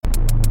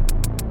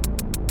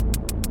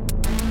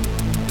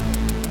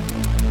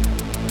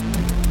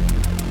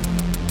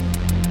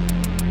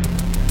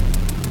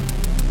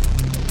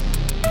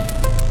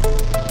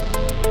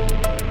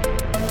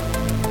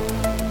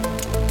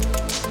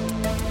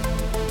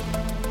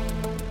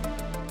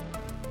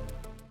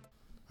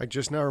I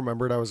just now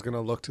remembered I was going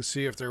to look to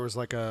see if there was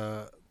like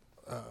a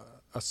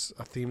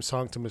theme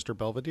song to Mr.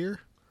 Belvedere.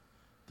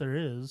 There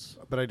is.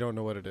 But I don't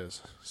know what it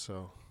is.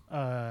 So,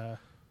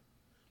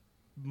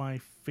 my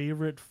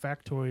favorite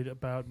factoid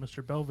about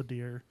Mr.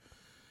 Belvedere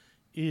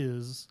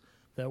is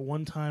that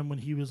one time when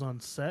he was on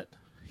set,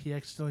 he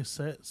accidentally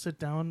sit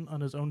down on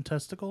his own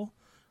testicle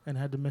and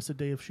had to miss a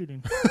day of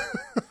shooting.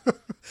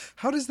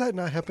 How does that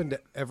not happen to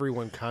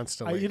everyone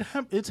constantly?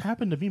 It's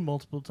happened to me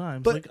multiple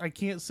times. But like I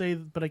can't say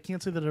that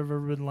I've ever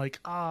been like,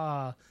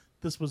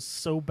 this was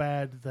so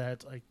bad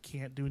that I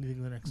can't do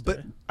anything the next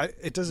day. But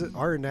it doesn't.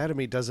 Our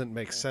anatomy doesn't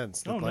make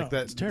sense. Oh, like no,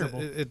 that, it's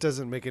terrible. It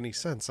doesn't make any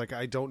sense. Like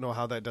I don't know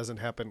how that doesn't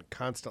happen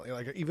constantly.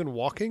 Like even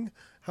walking,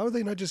 how do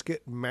they not just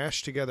get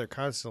mashed together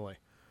constantly?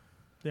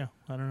 Yeah,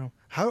 I don't know.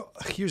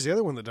 Here's the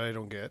other one that I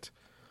don't get.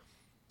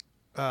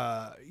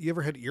 You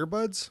ever had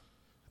earbuds?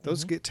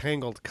 Those get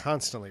tangled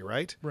constantly,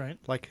 right? Right.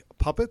 Like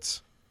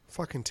puppets,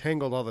 fucking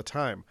tangled all the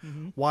time.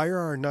 Mm-hmm. Why are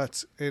our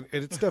nuts? And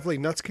it's definitely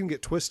nuts can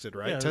get twisted,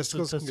 right? Yeah,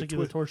 Testicles it's can get testicular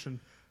twisted. torsion.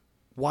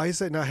 Why does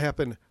that not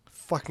happen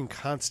fucking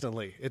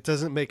constantly? It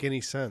doesn't make any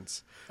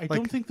sense. I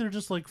don't think they're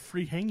just like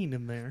free hanging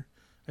in there.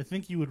 I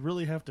think you would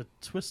really have to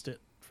twist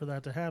it for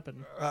that to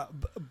happen.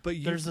 But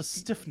There's a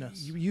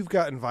stiffness. You've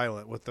gotten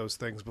violent with those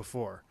things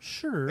before,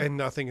 Sure. and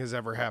nothing has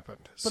ever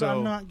happened. But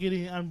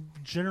I'm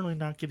generally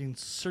not getting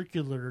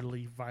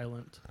circularly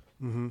violent.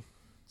 Mm-hmm.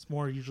 It's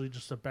more usually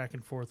just a back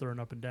and forth or an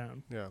up and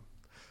down. Yeah.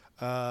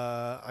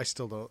 I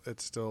still don't.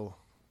 It still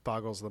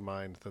boggles the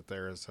mind that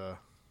they're as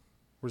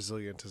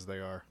resilient as they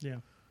are. Yeah.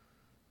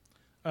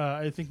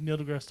 I think Neil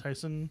deGrasse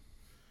Tyson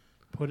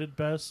put it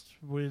best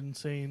when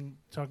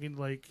talking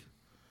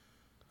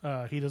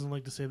he doesn't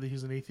like to say that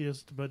he's an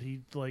atheist, but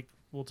he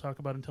will talk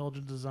about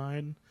intelligent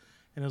design,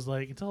 and is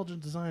like,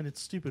 intelligent design, it's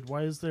stupid.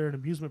 Why is there an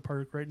amusement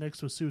park right next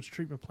to a sewage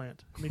treatment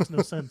plant? It makes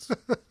no sense.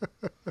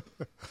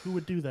 Who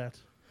would do that?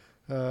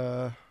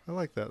 I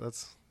like that.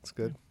 That's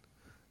good.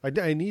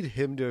 I need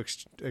him to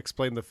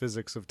explain the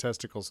physics of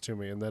testicles to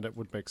me, and then it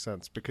would make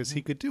sense because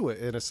he could do it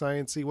in a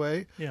sciencey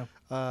way. Yeah.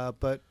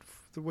 But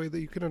the way that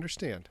you can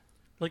understand.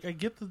 Like I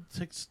get the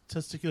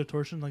testicular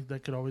torsion, like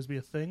that could always be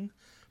a thing,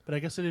 but I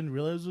guess I didn't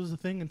realize it was a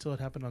thing until it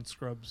happened on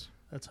Scrubs.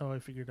 That's how I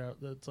figured out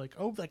that it's like,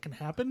 oh, that can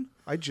happen.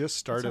 I just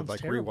started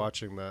terrible.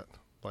 rewatching that.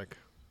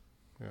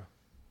 Yeah.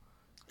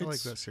 I like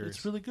that series.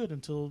 It's really good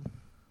until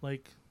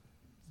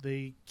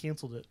they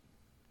canceled it,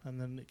 and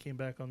then it came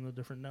back on the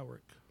different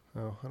network.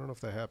 Oh, I don't know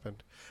if that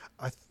happened.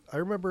 I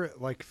remember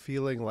it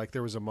feeling like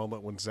there was a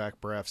moment when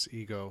Zach Braff's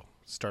ego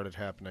started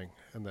happening,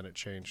 and then it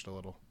changed a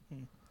little.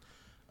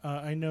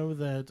 I know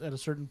that at a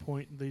certain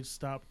point they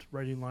stopped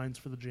writing lines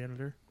for the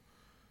janitor.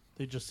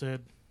 They just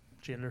said,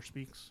 "Janitor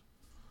speaks,"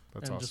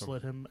 That's and awesome. just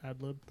let him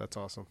ad lib. That's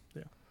awesome.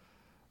 Yeah.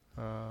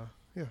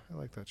 Yeah, I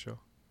like that show.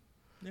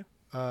 Yeah.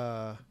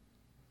 I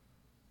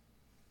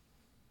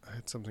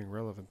had something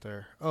relevant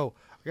there. Oh,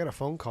 I got a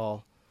phone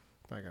call.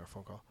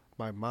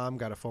 My mom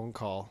got a phone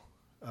call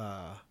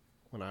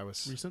when I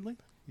was... Recently?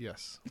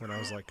 Yes. When I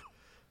was I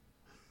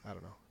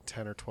don't know,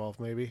 10 or 12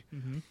 maybe.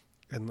 Mm-hmm.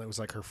 And it was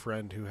her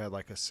friend who had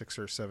a 6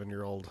 or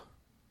 7-year-old,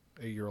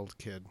 8-year-old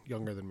kid,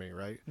 younger than me,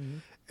 right?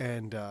 Mm-hmm.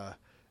 And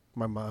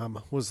my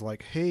mom was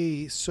like,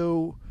 "Hey,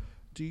 so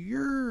do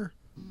your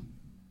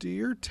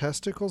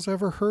testicles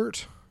ever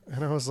hurt?"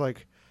 And I was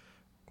like,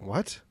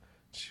 "What?"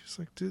 She was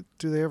like, "Do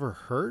they ever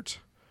hurt?"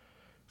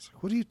 I was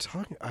like, "What are you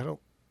talking?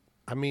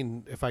 I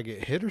mean, if I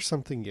get hit or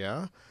something,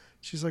 yeah."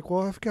 She's like,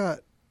 "Well, I've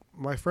got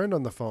my friend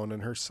on the phone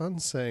and her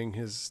son's saying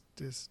his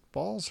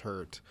balls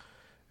hurt."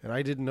 And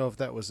I didn't know if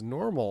that was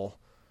normal.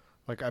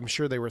 I'm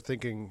sure they were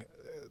thinking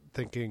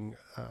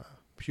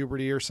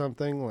puberty or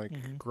something,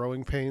 mm-hmm.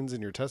 growing pains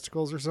in your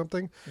testicles or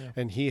something. Yeah.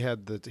 And he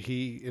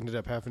ended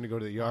up having to go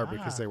to the ER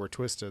because they were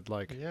twisted.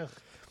 Yeah.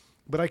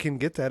 But I can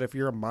get that if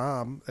you're a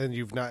mom and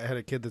you've not had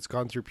a kid that's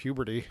gone through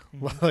puberty.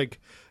 Mm-hmm.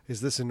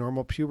 Is this a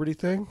normal puberty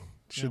thing?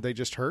 Should they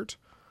just hurt?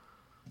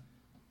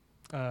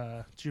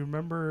 Do you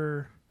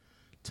remember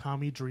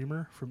Tommy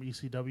Dreamer from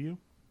ECW?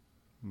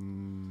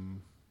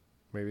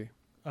 Maybe.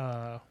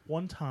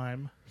 One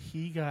time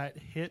he got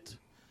hit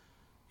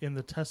in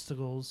the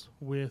testicles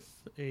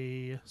with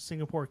a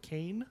Singapore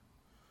cane,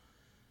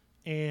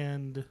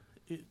 and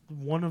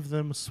one of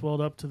them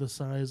swelled up to the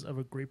size of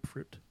a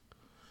grapefruit,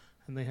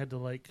 and they had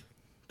to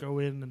go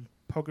in and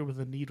poke it with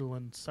a needle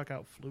and suck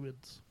out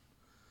fluids.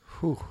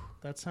 Whew.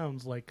 That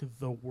sounds like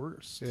the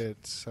worst.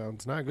 It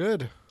sounds not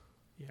good.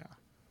 Yeah.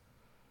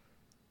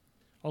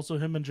 Also,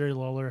 him and Jerry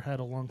Lawler had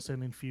a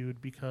long-standing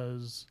feud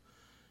because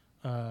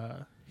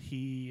Tommy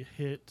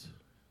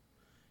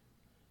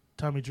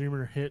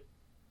Dreamer hit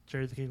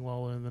Jerry the King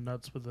Lawler in the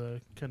nuts with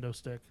a kendo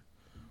stick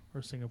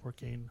or Singapore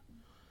cane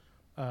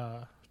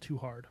too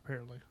hard,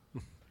 apparently.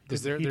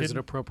 There's an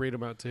appropriate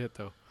amount to hit,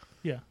 though.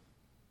 Yeah.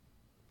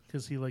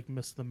 Because he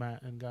missed the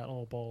mat and got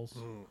all balls.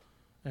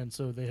 And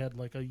so they had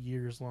a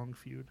years-long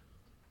feud.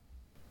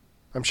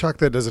 I'm shocked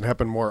that doesn't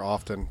happen more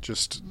often,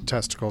 just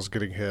testicles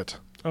getting hit.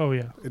 Oh,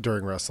 yeah.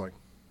 During wrestling.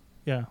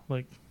 Yeah,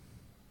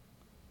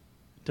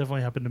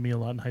 definitely happened to me a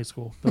lot in high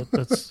school. But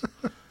that's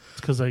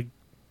because I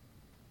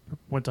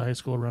went to high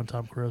school around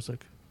Tom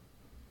Korosik.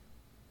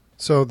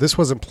 So this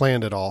wasn't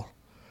planned at all.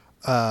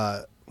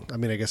 I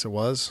mean, I guess it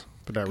was,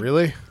 but not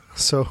really.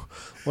 So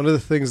one of the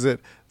things that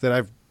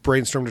I've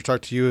brainstormed to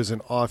talk to you as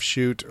an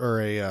offshoot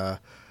or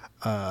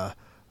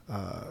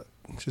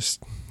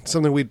just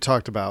something we'd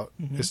talked about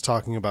is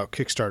talking about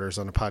Kickstarters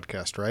on a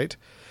podcast, right?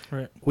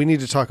 Right. We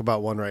need to talk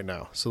about one right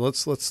now. So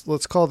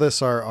let's call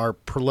this our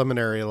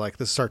preliminary, like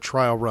this is our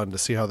trial run to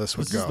see how this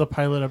would go. This is the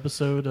pilot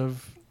episode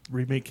of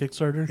Remake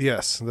Kickstarter?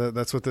 Yes,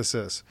 that's what this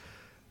is.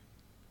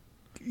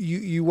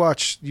 You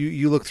watch,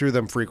 you look through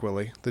them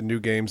frequently, the new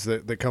games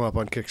that come up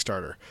on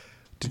Kickstarter.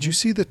 Did you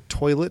see the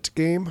toilet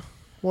game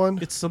one?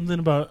 It's something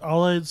about,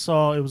 all I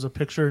saw, it was a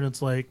picture and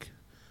it's like,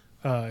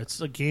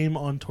 it's a game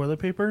on toilet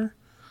paper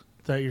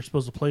that you're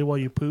supposed to play while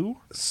you poo.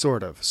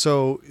 Sort of.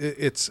 So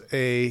it's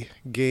a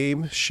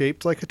game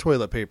shaped like a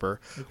toilet paper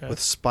with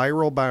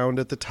spiral bound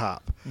at the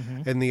top.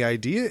 And the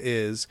idea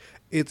is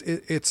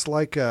it's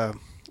like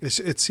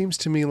it seems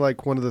to me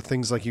like one of the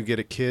things like you get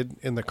a kid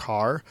in the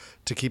car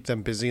to keep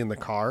them busy in the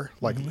car,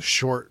 like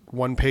short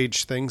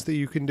 1-page things that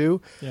you can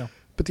do. Yeah.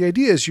 But the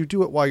idea is you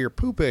do it while you're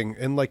pooping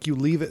and like you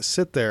leave it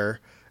sit there,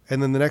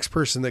 and then the next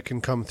person that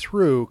can come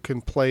through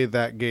can play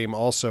that game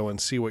also and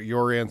see what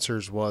your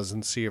answers was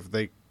and see if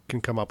they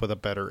can come up with a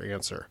better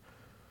answer.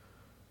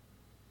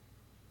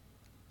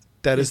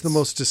 That is the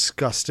most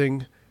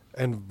disgusting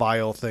and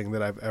vile thing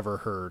that I've ever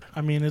heard.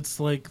 I mean, it's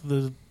like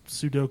the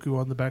Sudoku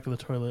on the back of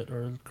the toilet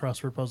or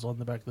crossword puzzle on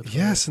the back of the toilet.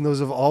 Yes, and those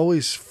have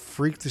always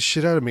freaked the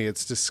shit out of me.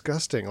 It's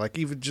disgusting. Like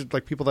even just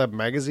like people that have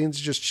magazines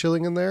just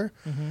chilling in there.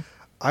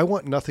 I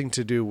want nothing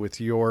to do with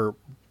your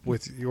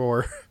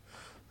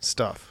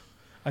stuff.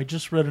 I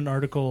just read an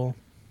article,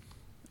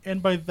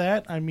 and by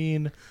that I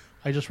mean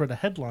I just read a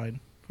headline.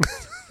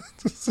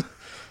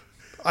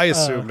 I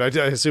assumed. I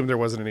assumed there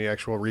wasn't any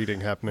actual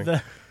reading happening.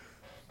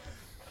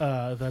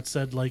 That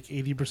said, like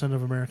 80%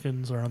 of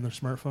Americans are on their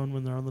smartphone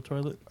when they're on the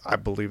toilet. I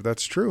believe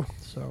that's true.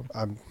 So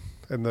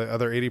and the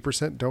other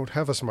 80% don't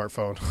have a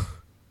smartphone.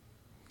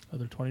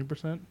 Other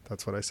 20%.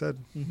 That's what I said.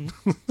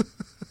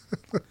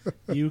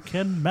 You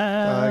can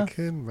math. I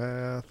can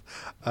math.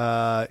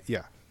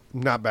 Yeah,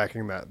 not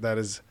backing that. That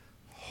is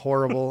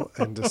horrible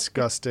and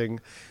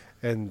disgusting,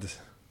 and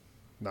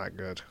not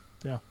good.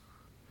 Yeah,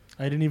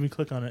 I didn't even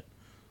click on it.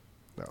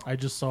 No. I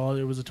just saw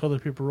it was a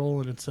toilet paper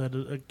roll and it said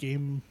a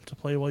game to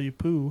play while you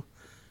poo.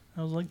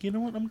 I was like, you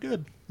know what? I'm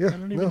good. Yeah, I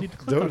don't even need to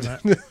click on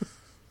that.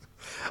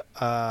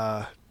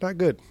 Not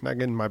good. Not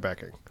getting my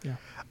backing. Yeah.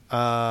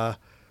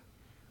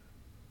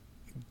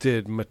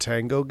 Did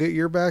Matango get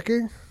your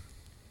backing?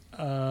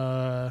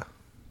 Well,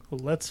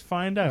 let's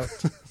find out.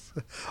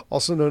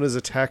 Also known as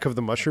Attack of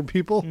the Mushroom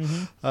People.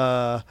 It's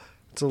a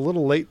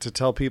little late to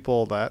tell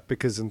people that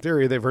because in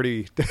theory they've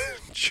already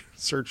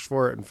searched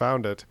for it and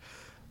found it.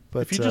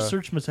 But if you just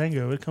search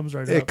Matango, it comes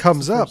right up. It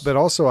comes up, but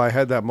also I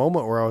had that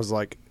moment where I was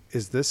like,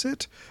 is this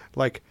it?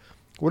 Like,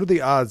 what are the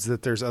odds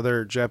that there's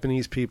other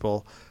Japanese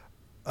people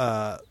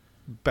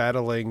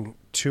battling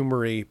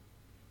tumori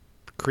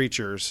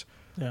creatures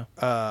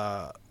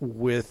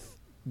with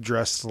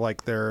dressed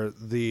like they're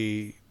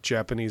the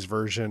Japanese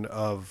version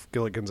of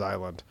Gilligan's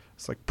Island?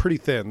 It's like pretty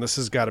thin. This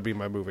has got to be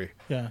my movie.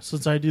 Yeah,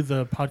 since I do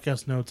the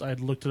podcast notes,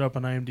 I'd looked it up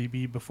on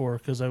IMDb before,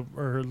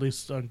 or at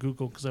least on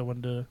Google, because I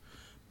wanted to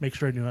make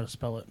sure I knew how to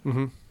spell it.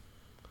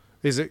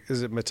 Is it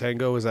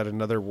Matango? Is that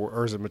another word,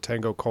 or is it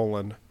Matango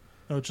colon?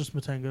 No, it's just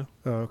Matango.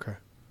 Oh, okay.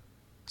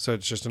 So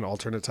it's just an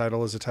alternate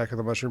title as Attack of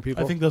the Mushroom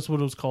People? I think that's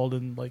what it was called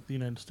in like the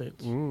United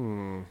States.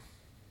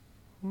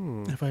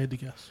 If I had to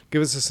guess.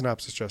 Give us a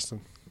synopsis,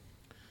 Justin.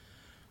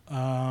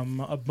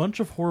 A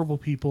bunch of horrible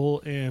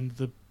people, and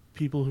the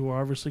people who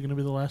are obviously going to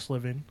be the last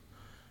living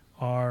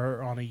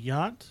are on a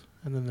yacht,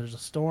 and then there's a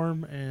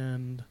storm,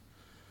 and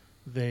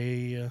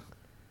they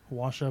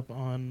wash up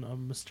on a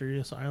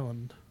mysterious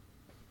island.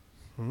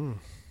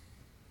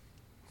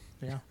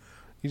 Yeah.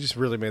 You just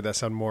really made that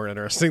sound more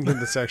interesting than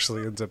this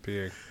actually ends up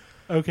being.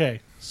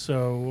 Okay,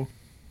 so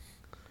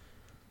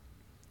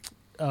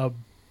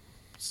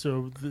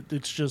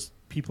it's just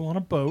people on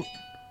a boat.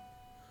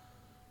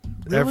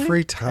 Really?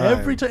 Every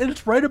time, and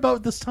it's right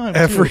about this time.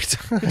 Every too.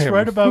 time, it's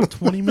right about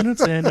 20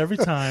 minutes in every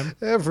time.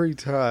 Every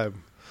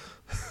time.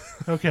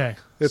 Okay,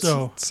 it's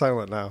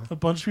silent now. A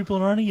bunch of people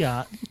are on a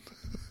yacht.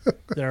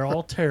 They're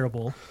all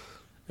terrible,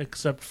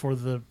 except for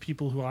the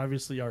people who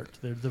obviously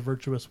aren't. They're the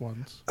virtuous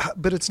ones.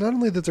 But it's not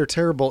only that they're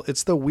terrible;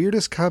 it's the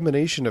weirdest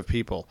combination of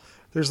people.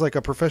 There's like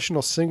a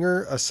professional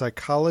singer, a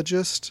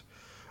psychologist.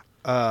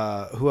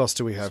 Who else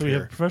do we have here? We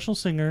have a professional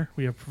singer.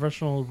 We have a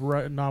professional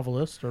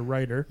novelist or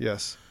writer.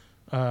 Yes.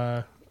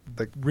 The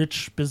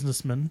rich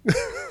businessman.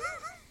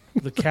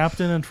 The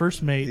captain and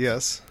first mate.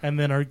 Yes. And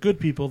then our good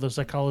people, the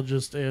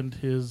psychologist and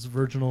his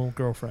virginal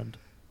girlfriend.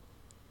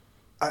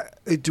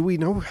 Do we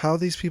know how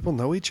these people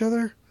know each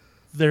other?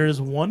 There is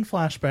one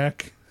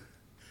flashback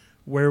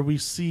where we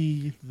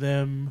see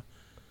them,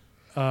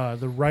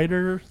 the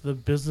writer, the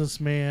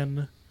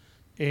businessman,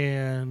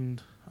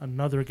 and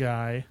another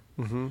guy.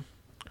 Mm-hmm.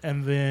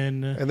 And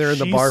then they're in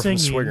the bar from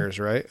Swingers,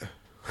 right?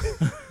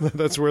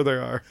 That's where they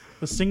are.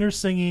 The singer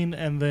singing,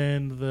 and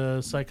then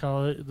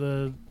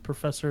the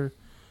professor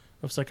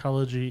of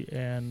psychology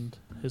and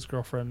his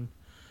girlfriend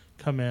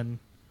come in,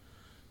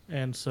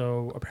 and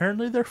so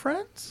apparently they're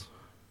friends.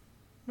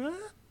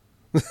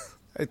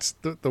 It's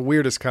the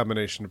weirdest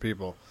combination of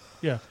people.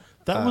 Yeah,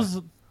 that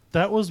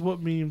was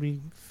what made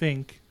me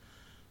think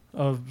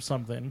of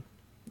something,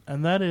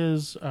 and that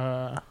is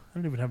I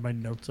don't even have my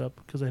notes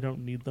up because I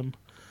don't need them,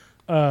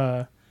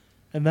 and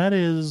that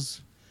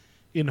is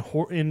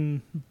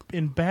in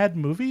bad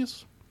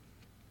movies,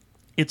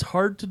 it's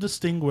hard to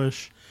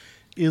distinguish,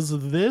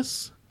 is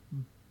this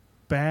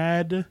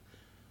bad,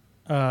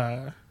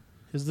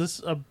 is this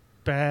a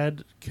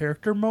bad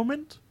character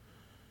moment,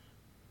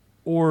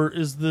 or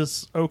is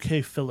this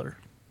okay filler?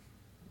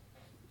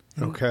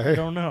 Okay. I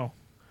don't know.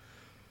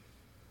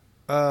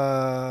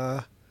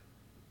 I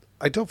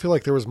don't feel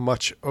like there was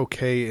much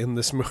okay in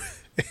this movie.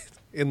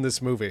 In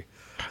this movie,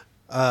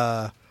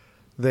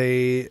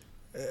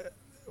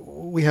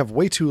 we have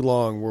way too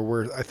long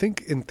where I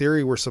think in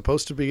theory we're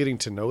supposed to be getting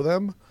to know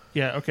them.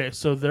 Yeah, okay,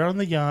 so they're on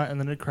the yacht and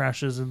then it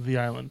crashes into the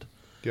island.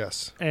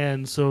 Yes.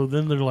 And so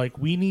then they're like,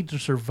 we need to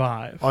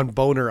survive. On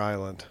Boner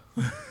Island.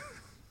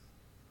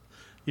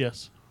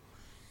 Yes.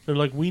 They're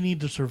like, we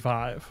need to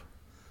survive.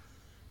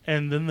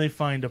 And then they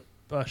find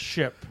a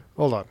ship.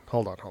 Hold on.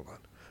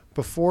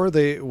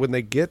 When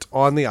they get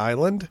on the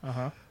island,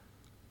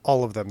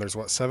 all of them, there's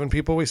 7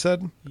 people we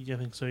said? I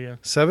think so, yeah.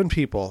 7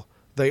 people.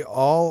 They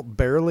all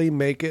barely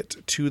make it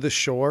to the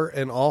shore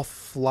and all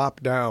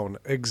flop down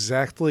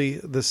exactly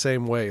the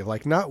same way.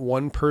 Like, not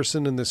one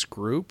person in this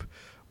group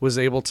was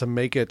able to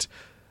make it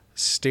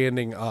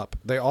standing up.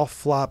 They all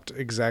flopped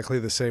exactly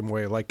the same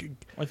way. Like,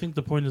 I think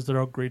the point is they're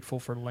all grateful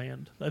for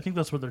land. I think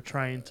that's what they're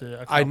trying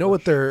to accomplish. I know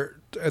what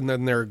and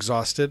then they're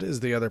exhausted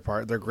is the other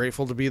part. They're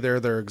grateful to be there.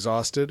 They're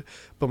exhausted.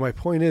 But my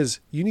point is,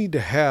 you need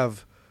to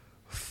have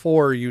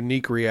 4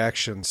 unique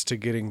reactions to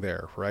getting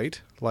there,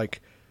 right?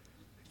 Like,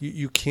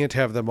 you can't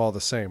have them all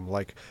the same.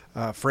 Like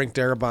Frank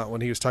Darabont,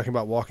 when he was talking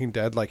about Walking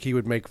Dead, like he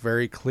would make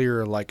very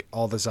clear, like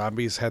all the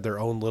zombies had their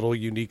own little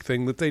unique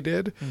thing that they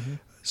did,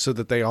 so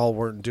that they all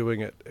weren't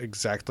doing it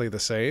exactly the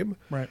same.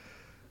 Right.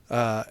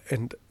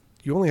 And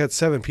you only had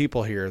 7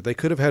 people here. They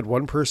could have had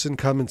one person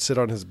come and sit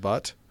on his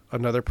butt.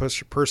 Another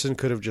person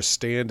could have just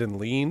stand and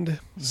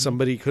leaned.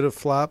 Somebody could have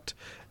flopped.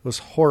 It was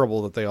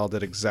horrible that they all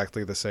did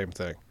exactly the same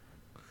thing.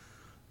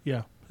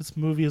 Yeah, this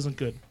movie isn't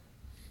good.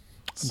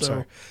 I'm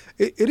sorry.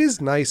 It is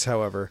nice,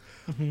 however.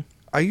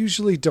 I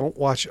usually don't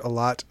watch a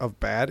lot of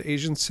bad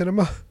Asian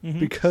cinema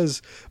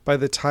because by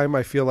the time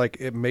I feel like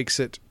it makes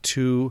it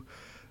to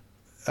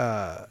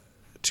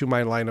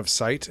my line of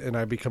sight and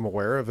I become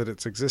aware of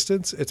its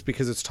existence, it's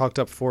because it's talked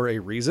up for a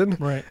reason.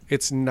 Right.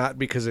 It's not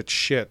because it's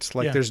shit.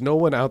 Like, Yeah. there's no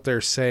one out there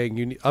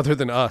saying other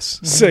than us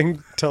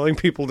telling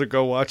people to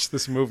go watch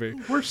this movie.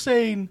 We're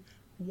saying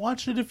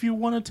watch it if you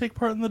want to take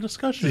part in the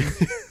discussion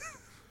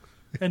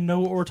and know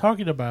what we're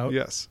talking about.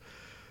 Yes.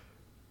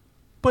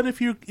 But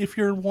if you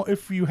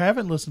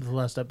haven't listened to the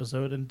last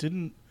episode and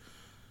didn't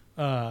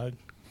have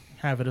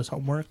it as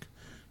homework,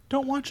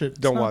 don't watch it.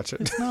 Don't watch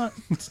it. It's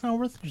not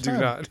worth your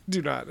time.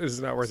 Do not. It's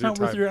not worth It's your not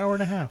time. worth your hour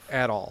and a half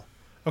at all.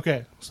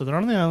 Okay, so they're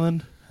on the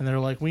island and they're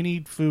like, we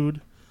need food.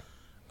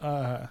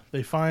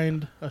 They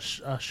find a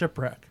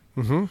shipwreck.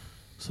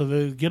 So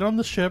they get on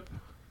the ship,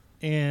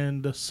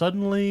 and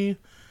suddenly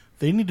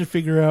they need to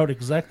figure out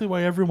exactly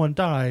why everyone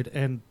died,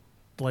 and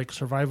like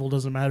survival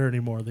doesn't matter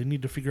anymore. They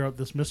need to figure out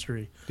this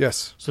mystery.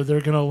 Yes. So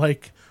they're gonna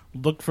like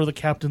look for the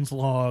captain's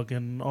log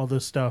and all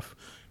this stuff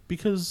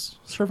because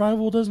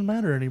survival doesn't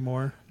matter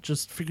anymore.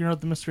 Just figuring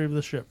out the mystery of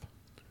the ship.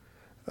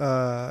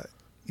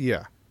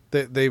 Yeah.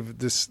 They've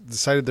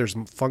decided there's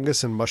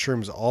fungus and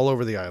mushrooms all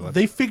over the island.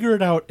 They figure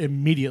it out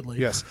immediately.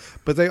 Yes,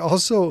 but they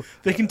also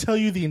they can tell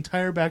you the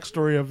entire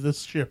backstory of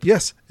this ship.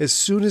 Yes, as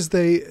soon as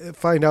they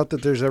find out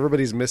that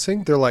everybody's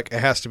missing, they're like,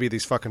 it has to be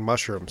these fucking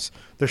mushrooms.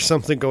 There's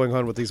something going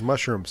on with these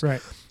mushrooms.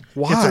 Right.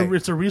 Why?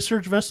 It's a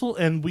research vessel,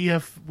 and we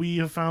have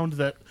found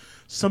that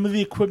some of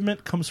the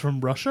equipment comes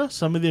from Russia.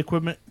 Some of the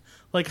equipment,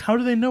 like, how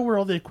do they know where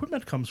all the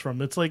equipment comes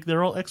from? It's like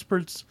they're all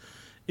experts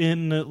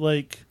in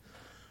like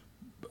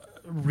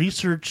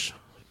research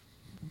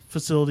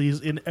facilities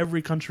in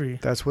every country.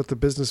 That's what the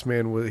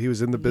businessman was. He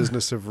was in the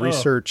business of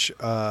research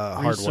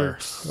hardware.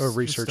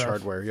 Research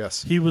hardware,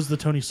 yes. He was the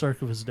Tony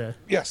Stark of his day.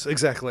 Yes,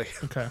 exactly.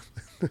 Okay.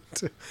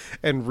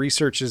 And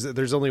research is,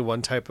 there's only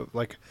one type of,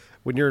 like,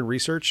 when you're in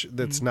research,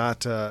 that's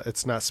not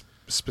it's not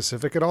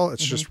specific at all.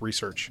 It's just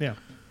research. Yeah.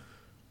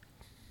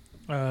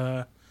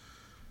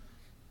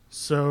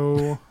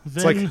 So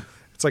then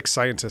it's like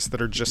scientists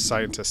that are just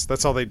scientists.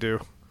 That's all they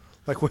do.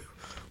 Like,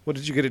 what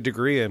did you get a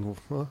degree in?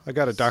 Well, I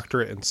got a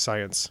doctorate in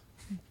science.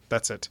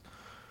 That's it.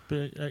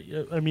 But,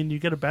 I mean, you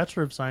get a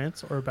Bachelor of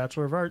Science or a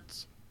Bachelor of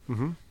Arts.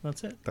 Mm-hmm.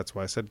 That's it. That's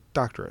why I said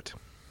doctorate.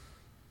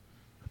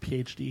 A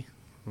PhD.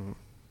 Mm-hmm.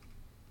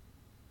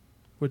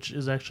 Which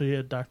is actually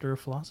a Doctor of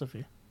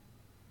Philosophy.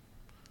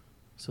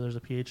 So there's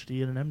a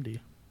PhD and an MD.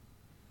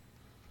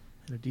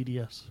 And a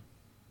DDS.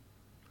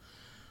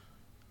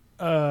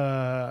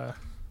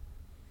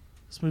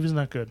 this movie's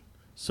not good.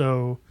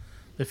 So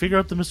they figure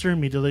out the mystery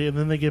immediately, and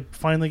then they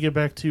finally get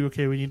back to,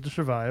 okay, we need to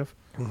survive.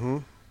 Mm-hmm.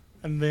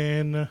 And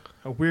then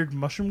a weird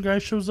mushroom guy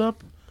shows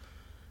up,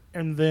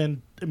 and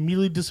then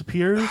immediately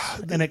disappears,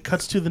 and it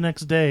cuts to the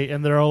next day,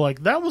 and they're all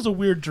like, that was a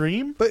weird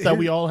dream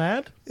we all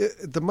had.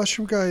 The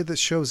mushroom guy that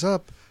shows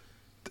up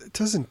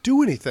doesn't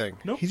do anything.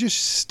 Nope. He just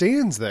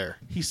stands there.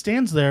 He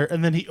stands there,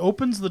 and then he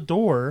opens the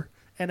door,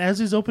 and as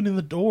he's opening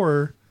the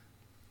door,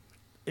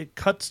 it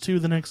cuts to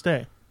the next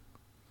day.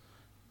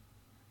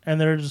 And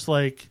they're just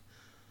like,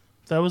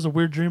 that was a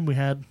weird dream we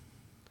had.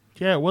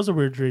 Yeah, it was a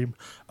weird dream.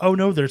 Oh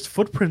no, there's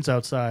footprints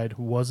outside.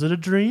 Was it a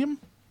dream?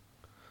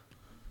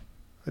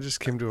 I just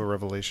came to a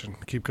revelation.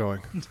 Keep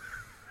going.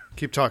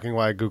 Keep talking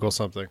while I Google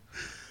something.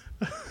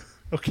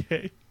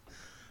 Okay.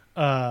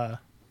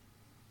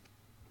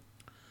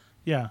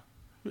 Yeah.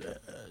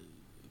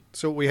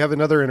 So we have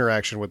another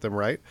interaction with them,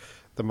 right?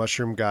 The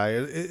mushroom guy.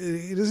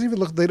 It doesn't even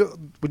look. They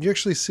don't. When you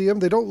actually see them,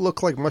 they don't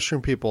look like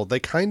mushroom people. They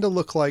kind of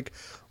look like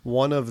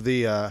one of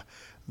the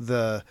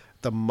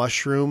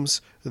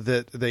mushrooms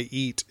that they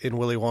eat in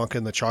Willy Wonka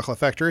and the Chocolate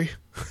Factory.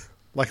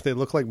 Like they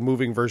look like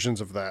moving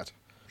versions of that.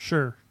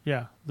 Sure.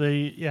 Yeah.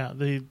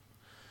 The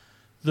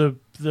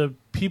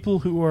people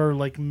who are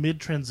like mid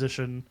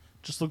transition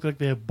just look like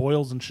they have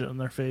boils and shit on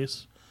their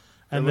face.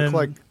 And they look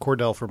like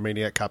Cordell from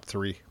Maniac Cop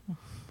 3.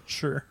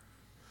 Sure.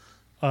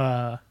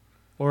 Or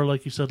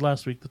like you said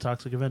last week, the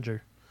Toxic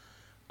Avenger.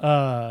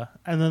 And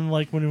then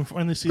like when we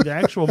finally see the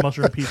actual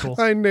mushroom people.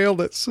 I nailed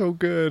it so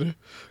good.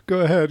 Go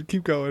ahead.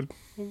 Keep going.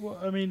 Well,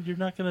 I mean, you're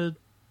not going to...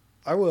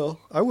 I will.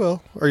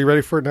 Are you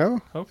ready for it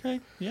now?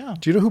 Okay, yeah.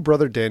 Do you know who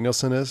Brother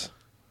Danielson is?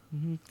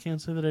 Can't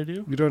say that I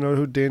do. You don't know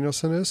who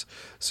Danielson is?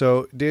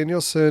 So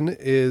Danielson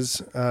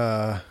is,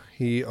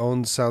 he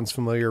owns Sounds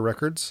Familiar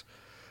Records.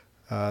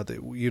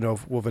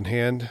 Woven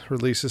Hand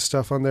releases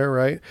stuff on there,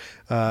 right?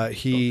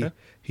 He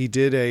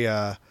did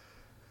a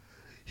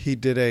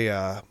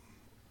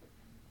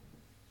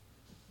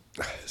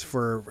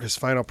for his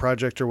final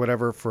project or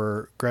whatever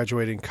for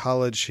graduating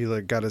college. He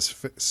like got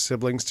his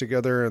siblings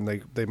together and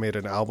they made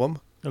an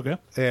album. Okay,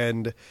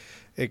 and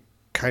it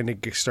kind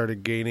of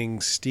started gaining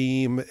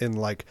steam in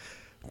like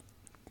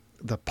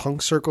the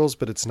punk circles,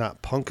 but it's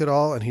not punk at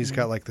all. And he's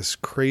got like this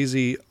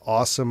crazy,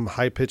 awesome,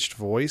 high pitched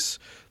voice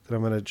that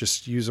I'm going to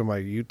just use on my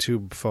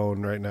YouTube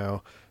phone right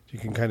now. You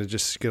can kind of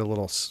just get a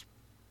little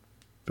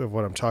of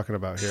what I'm talking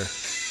about here.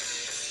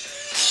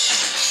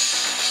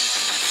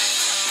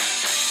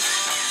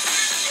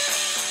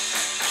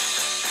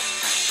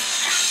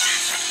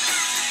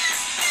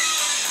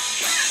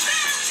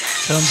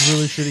 sounds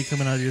really shitty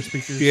coming out of your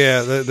speakers.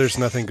 Yeah, there's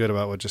nothing good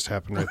about what just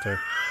happened right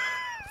there.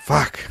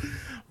 Fuck.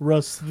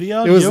 Russ, the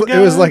audio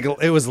guy?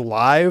 It was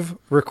live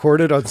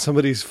recorded on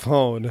somebody's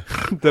phone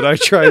that I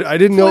tried. I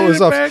didn't know it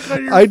was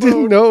I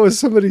didn't know it was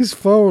somebody's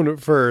phone at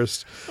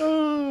first.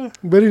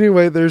 But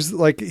anyway, there's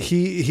like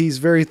he's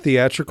very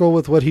theatrical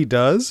with what he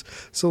does.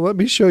 So let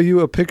me show you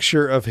a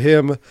picture of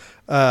him.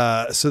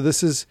 So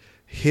this is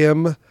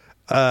him.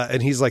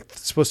 And he's like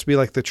supposed to be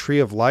like the tree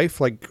of life,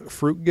 like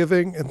fruit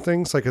giving and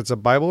things, like it's a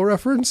Bible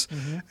reference.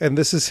 Mm-hmm. And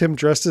this is him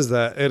dressed as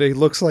that, and he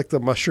looks like the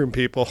mushroom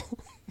people.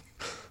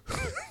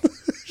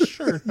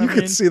 Sure, you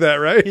can see that,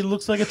 right? He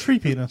looks like a tree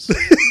penis.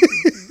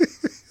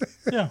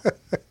 Yeah,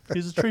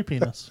 he's a tree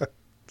penis.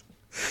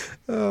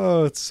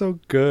 Oh, it's so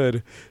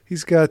good.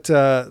 He's got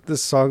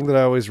this song that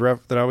I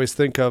always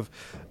think of.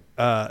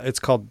 It's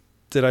called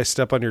 "Did I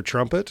Step on Your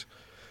Trumpet?"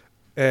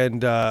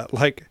 And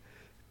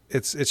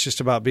It's just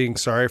about being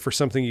sorry for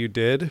something you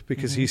did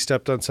because he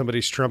stepped on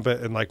somebody's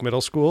trumpet in like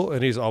middle school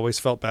and he's always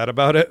felt bad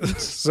about it.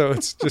 So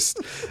it's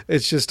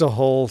just a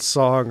whole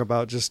song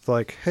about just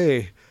like,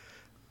 hey,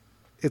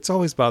 it's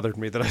always bothered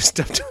me that I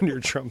stepped on your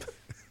trumpet.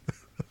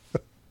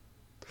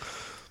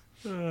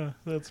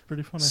 That's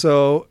pretty funny.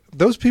 So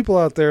those people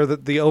out there,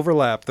 that the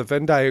overlap, the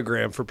Venn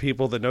diagram for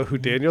people that know who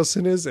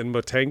Danielson is and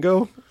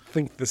Motango,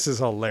 think this is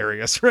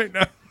hilarious right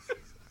now.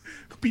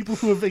 People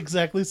who have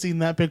exactly seen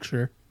that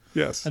picture.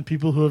 Yes. And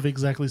people who have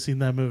exactly seen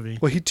that movie.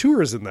 Well, he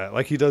tours in that.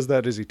 Like, he does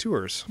that as he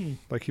tours.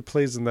 Like, he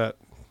plays in that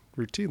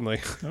routinely.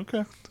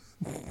 Okay.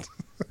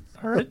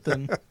 All right,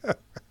 then.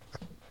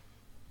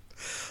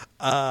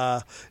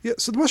 Yeah,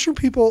 so the mushroom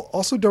people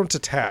also don't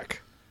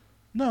attack.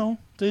 No,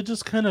 they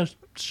just kind of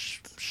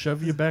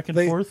shove you back and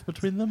forth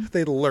between them.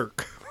 They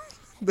lurk.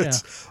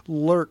 That's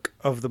lurk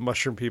of the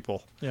mushroom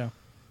people. Yeah.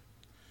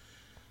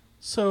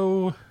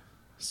 So,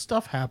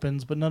 stuff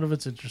happens, but none of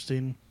it's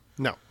interesting.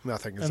 No,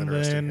 nothing is and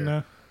interesting then,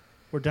 here.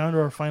 We're down to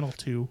our final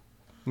two.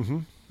 Mm-hmm.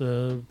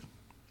 The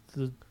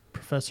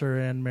professor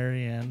and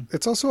Marianne.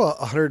 It's also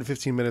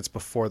 115 minutes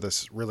before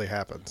this really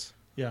happens.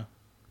 Yeah.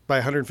 By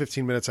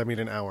 115 minutes, I mean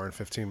an hour and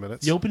 15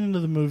 minutes. The opening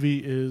of the movie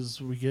is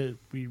we get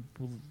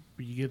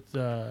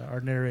our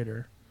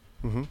narrator,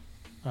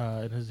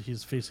 and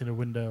he's facing a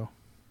window,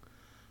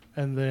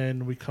 and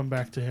then we come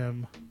back to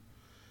him,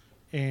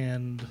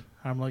 and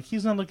I'm like,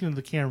 he's not looking at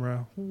the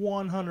camera.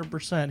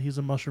 100%, he's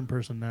a mushroom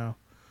person now.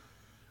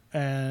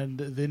 And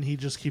then he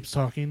just keeps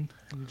talking,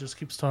 and he just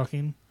keeps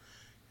talking,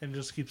 and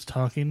just keeps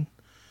talking.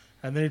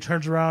 And then he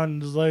turns around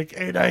and is like,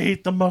 "Hey, I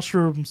hate the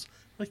mushrooms."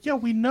 Like, yeah,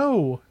 we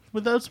know,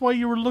 but that's why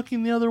you were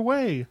looking the other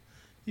way.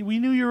 We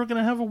knew you were going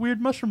to have a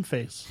weird mushroom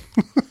face.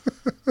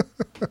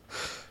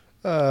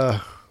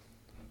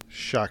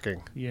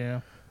 Shocking.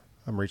 Yeah.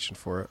 I'm reaching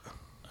for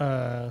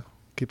it.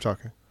 Keep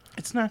talking.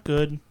 It's not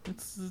good.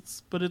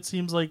 But it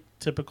seems like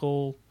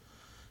typical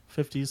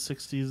 50s,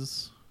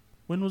 60s.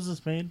 When was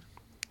this made?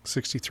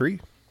 63.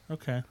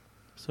 Okay.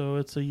 So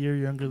it's a year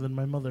younger than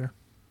my mother.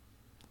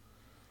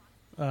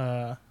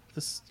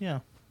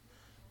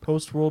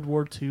 Post World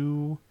War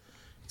II.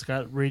 It's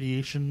got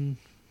radiation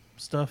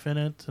stuff in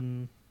it,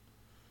 and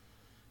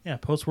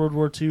post World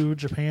War II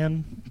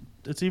Japan.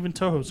 It's even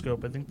Toho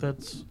Scope. I think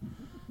that's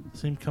the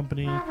same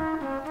company. You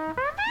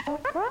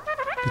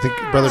think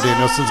Brother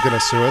Danielson's going to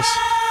sue us?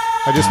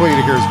 I just want you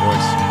to hear his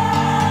voice.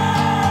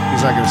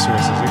 He's not going to sue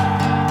us, is he?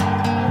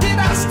 Did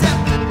I step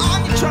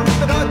on your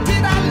trumpet or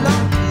did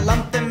I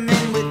lump them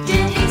in with you?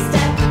 Did he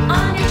step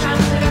on your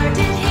trumpet or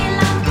did he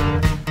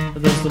lump? Are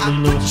those the Lee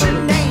Lewis Put your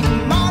songs?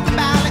 name on the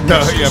ballot. No,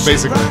 You yeah, should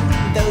basically.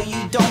 run, though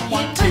you don't He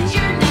want put to.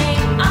 your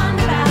name on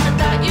the ballot,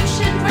 thought you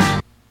should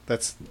run.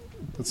 That's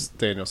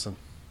Danielson.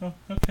 Oh,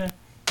 okay.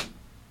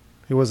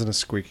 He wasn't as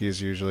squeaky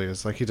as usually.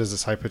 It's like he does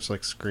this high-pitched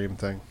like scream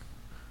thing.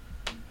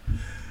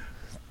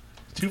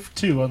 2 for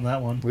 2 on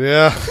that one.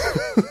 Yeah.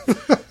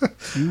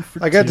 2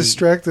 for I got 2.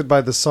 distracted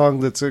by the song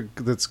that's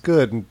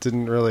good and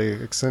didn't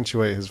really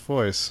accentuate his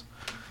voice.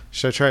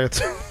 Should I try it?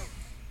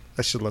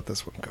 I should let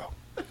this one go.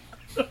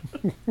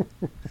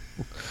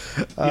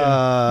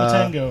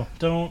 Matango.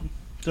 Don't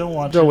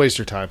watch Don't it. waste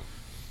your time.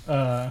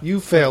 Uh, You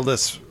failed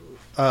us.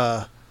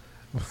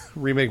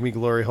 Remake Me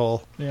Glory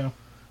Hole. yeah.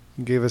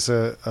 You gave us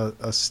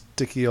a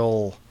sticky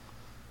old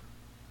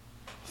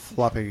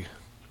floppy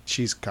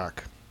cheesecock.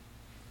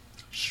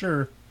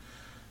 Sure.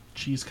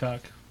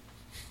 Cheesecock.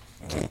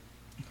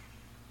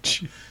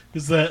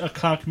 Is that a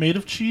cock made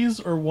of cheese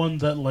or one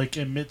that like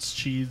emits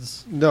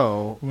cheese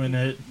No, when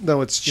it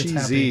it's Gets cheesy.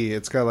 happy.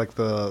 It's got like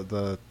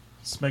the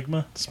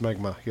smegma?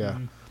 smegma. Yeah,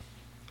 Mm.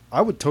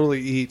 I would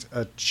totally eat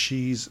a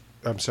cheese.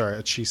 I'm sorry,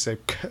 a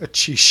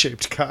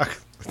cheese-shaped cock.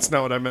 That's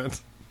not what I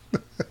meant.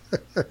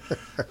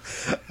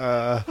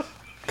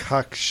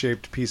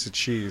 Cock-shaped piece of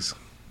cheese.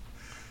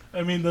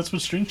 I mean, that's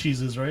what string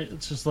cheese is, right?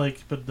 It's just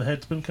like, but the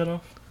head's been cut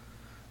off.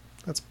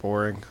 That's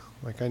boring.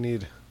 Like I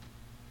need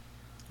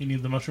You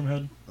need the mushroom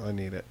head.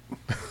 it.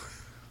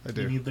 I You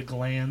do. need the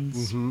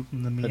glands Mhm.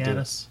 and the I do.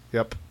 meatus.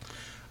 Yep.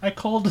 I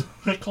called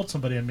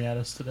somebody a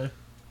meatus today.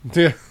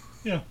 Yeah.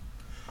 Yeah.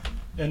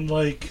 And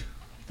like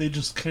they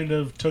just kind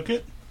of took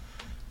it,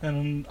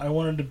 and I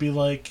wanted them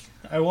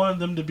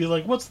to be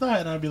like, "What's that?"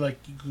 And I'd be like,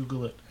 "You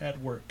Google it at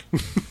work."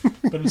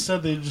 But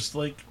instead they just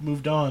like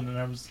moved on, and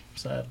I was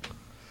sad.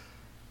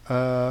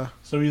 So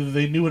either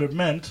they knew what it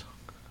meant,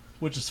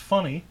 which is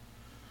funny,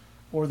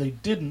 or they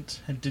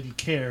didn't and didn't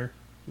care,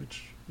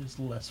 which is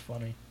less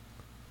funny.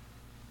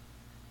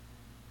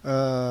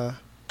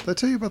 Did I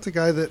tell you about the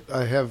guy that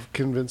I have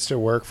convinced to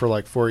work for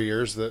like 4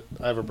 years that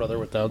I have a brother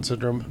with Down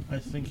syndrome? I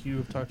think you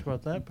have talked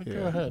about that, but go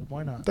Yeah. ahead.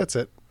 Why not? That's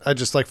it. I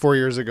just like 4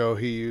 years ago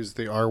he used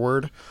the R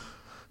word,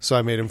 so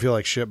I made him feel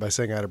like shit by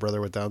saying I had a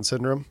brother with Down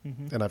syndrome,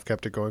 Mhm. and I've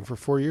kept it going for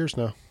 4 years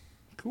now.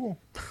 Cool.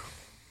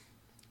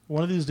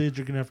 One of these days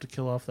you're gonna have to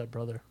kill off that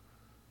brother.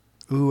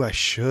 Ooh, I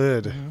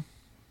should. Mhm.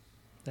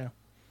 Yeah.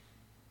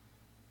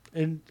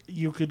 And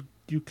you could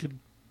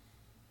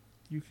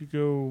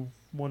go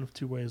one of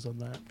two ways on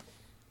that.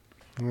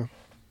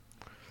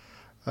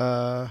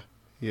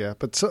 Yeah,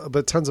 but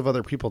tons of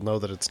other people know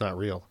that it's not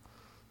real.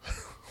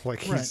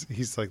 Like Right.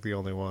 he's like the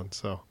only one.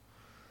 So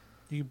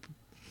You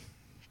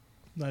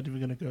not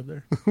even gonna go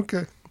there.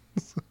 okay.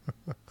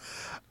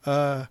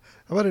 How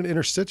about an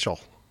interstitial?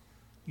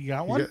 You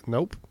got You one? got-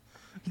 nope.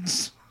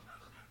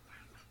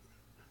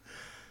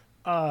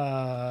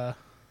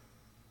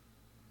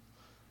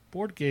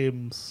 Board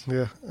games.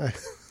 Yeah.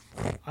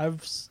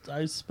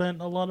 I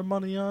spent a lot of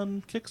money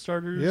on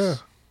Kickstarters. Yeah.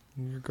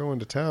 You're going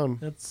to town.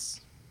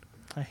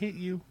 I hate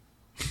you.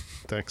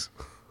 Thanks.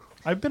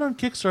 I've been on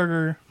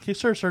Kickstarter.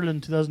 Kickstarter started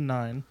in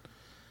 2009.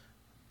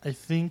 I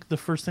think the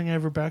first thing I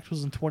ever backed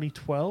was in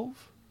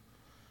 2012.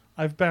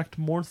 I've backed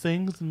more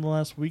things in the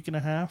last week and a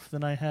half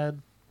than I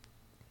had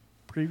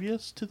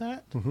previous to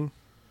that. Mm-hmm.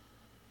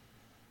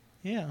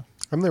 Yeah.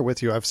 I'm there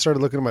with you. I've started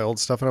looking at my old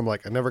stuff and I'm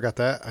like, I never got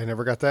that. I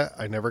never got that.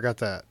 I never got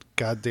that.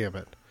 God damn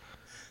it.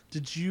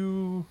 Did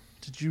you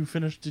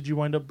finish? Did you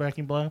wind up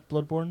backing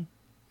Bloodborne?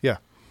 Yeah.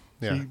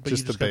 So Yeah. but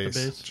just you the got the base.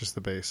 base? Just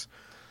the base.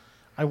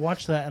 I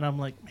watched that and I'm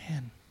like,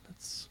 man,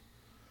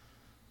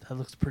 that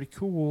looks pretty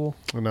cool.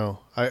 No.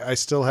 I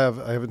still have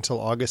until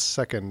August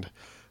 2nd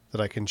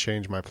that I can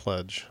change my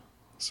pledge.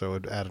 So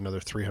it'd add another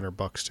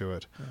 $300 to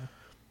it. Yeah.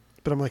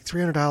 But I'm like,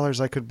 $300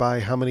 I could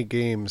buy how many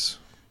games?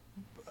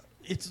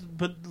 It's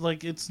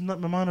not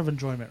an amount of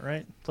enjoyment,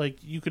 right? Like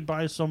you could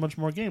buy so much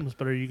more games,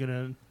 but are you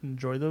gonna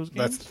enjoy those games?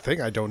 That's the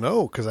thing. I don't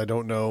know because I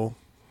don't know.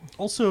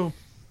 Also,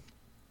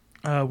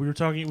 we were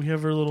talking. We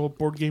have our little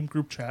board game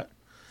group chat,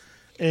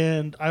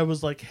 and I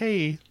was like,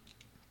 "Hey,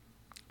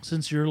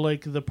 since you're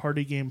like the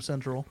party game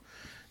central,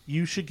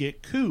 you should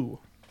get Coup.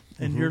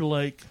 And you're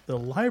like, the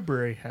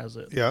library has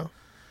it. Yeah.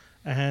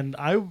 And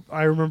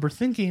I remember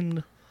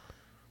thinking,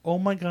 oh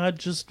my God,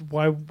 just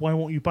why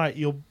won't you buy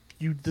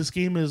it? This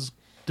game is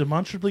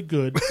demonstrably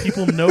good.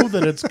 People know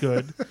that it's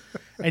good.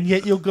 And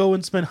yet you'll go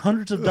and spend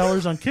hundreds of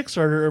dollars on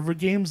Kickstarter over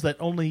games that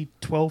only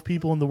 12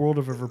 people in the world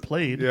have ever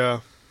played. Yeah.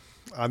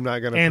 I'm not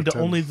going to And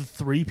pretend. only the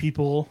 3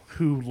 people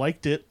who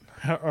liked it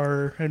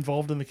are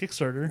involved in the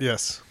Kickstarter.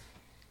 Yes.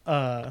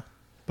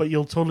 But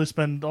you'll totally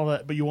spend all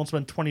that, but you won't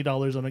spend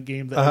 $20 on a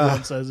game that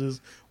everyone says is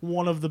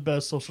one of the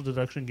best social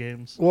deduction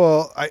games.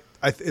 Well,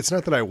 it's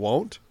not that I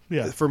won't.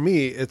 Yeah. For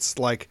me, it's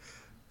like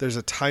there's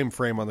a time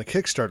frame on the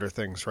Kickstarter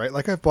things, right?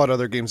 Like I've bought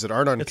other games that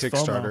aren't on It's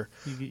Kickstarter.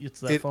 FOMO. It's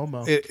that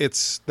FOMO.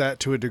 It's that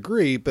to a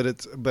degree, but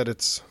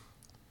it's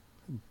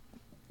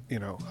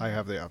I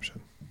have the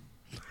option.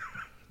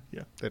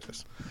 Yeah. It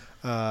is.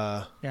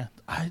 Yeah,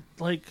 I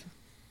like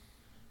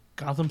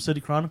Gotham City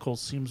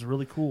Chronicles seems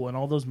really cool, and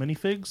all those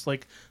minifigs,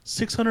 like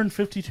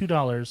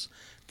 $652,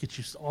 get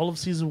you all of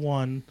season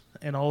 1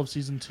 and all of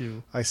season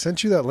 2. I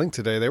sent you that link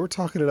today. They were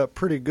talking it up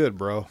pretty good,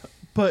 bro.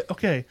 But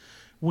okay,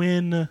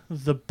 when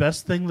the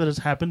best thing that has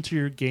happened to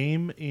your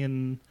game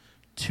in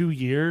 2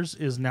 years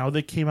is now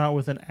they came out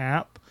with an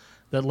app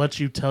that lets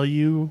you tell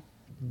you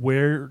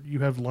where you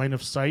have line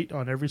of sight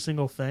on every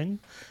single thing,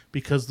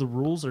 because the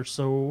rules are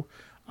so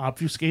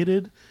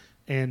obfuscated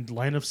and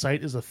line of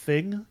sight is a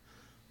thing.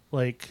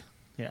 Like,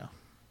 yeah,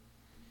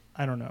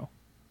 I don't know.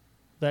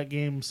 That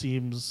game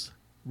seems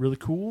really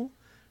cool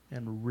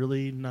and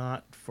really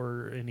not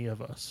for any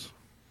of us.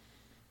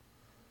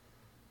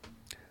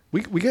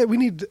 We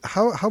need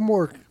how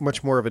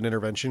much more of an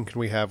intervention can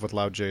we have with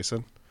Loud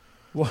Jason?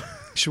 What?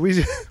 Should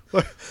we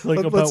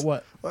Like about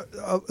what?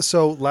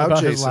 So Loud About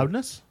Jason. his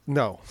loudness?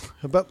 No,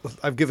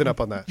 I've given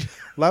up on that.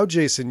 Loud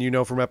Jason,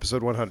 from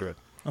episode 100.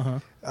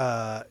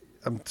 Uh-huh.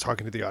 I'm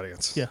talking to the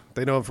audience. Yeah.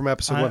 They know him from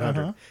episode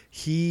 100. Uh-huh.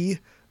 He,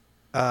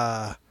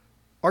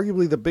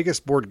 arguably the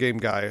biggest board game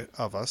guy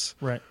of us,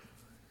 Right.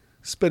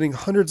 spending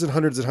hundreds and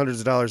hundreds and hundreds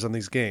of dollars on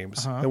these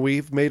games. Uh-huh. And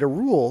we've made a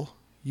rule.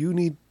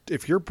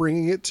 If you're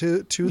bringing it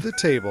to the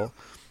table,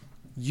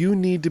 you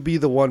need to be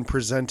the one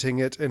presenting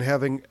it and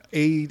having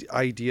a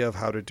idea of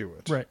how to do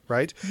it. Right.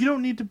 Right? You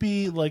don't need to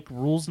be like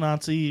rules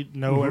Nazi,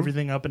 know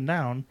everything up and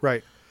down,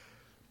 Right.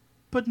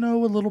 but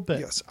know a little bit.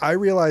 Yes. I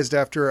realized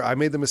after I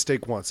made the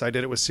mistake once. I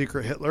did it with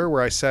Secret Hitler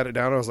where I sat it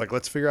down. I was like,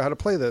 let's figure out how to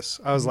play this.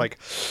 I was like,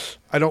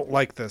 I don't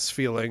like this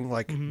feeling.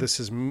 Like this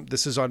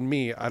is on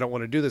me. I don't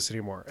want to do this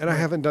anymore. And I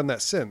haven't done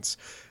that since.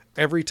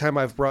 Every time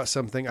I've brought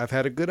something, I've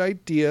had a good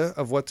idea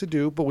of what to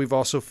do, but we've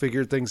also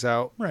figured things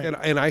out. Right.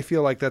 And I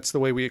feel like that's the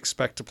way we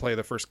expect to play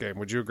the first game.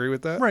 Would you agree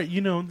with that? Right.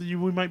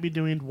 We might be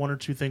doing 1 or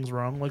 2 things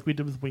wrong, like we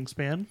did with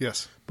Wingspan.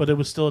 Yes. But it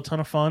was still a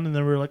ton of fun, and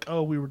then we were like,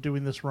 oh, we were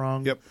doing this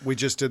wrong. Yep. We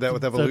just did that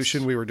with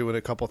Evolution. We were doing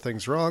a couple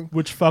things wrong.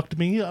 Which fucked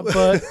me,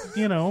 but,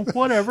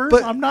 whatever.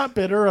 But- I'm not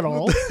bitter at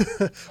all.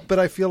 But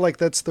I feel like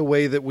that's the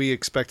way that we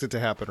expect it to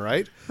happen,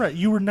 right? Right.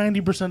 You were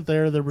 90%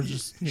 there. There were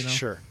just,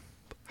 Sure.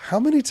 How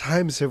many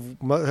times have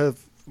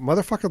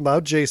motherfucking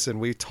Loud Jason,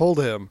 we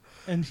told him,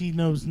 And he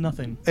knows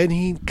nothing. and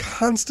he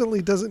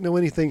constantly doesn't know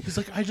anything. He's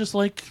like, I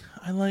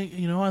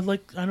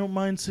don't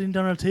mind sitting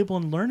down at a table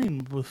and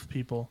learning with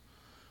people.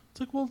 It's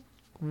like, well,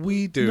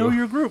 We do. know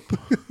your group.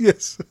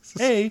 Yes.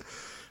 A.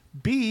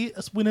 B,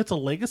 when it's a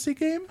legacy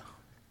game,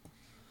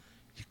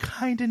 you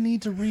kind of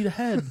need to read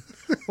ahead.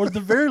 Or at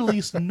the very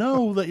least,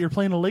 know that you're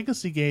playing a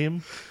legacy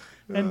game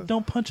and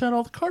don't punch out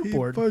all the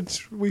cardboard.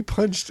 We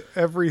punched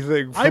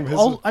everything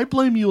from I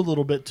blame you a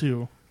little bit,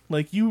 too.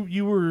 Like,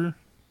 you were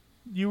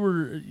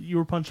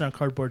punching out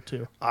cardboard,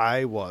 too.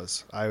 I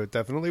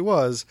definitely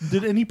was.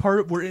 Did any part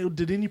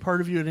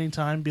of you at any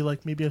time be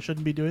like, maybe I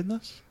shouldn't be doing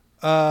this?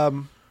 Or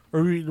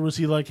was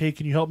he like, hey,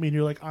 can you help me? And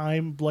you're like,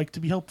 I'm like to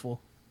be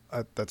helpful.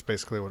 That's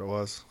basically what it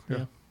was.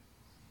 Yeah.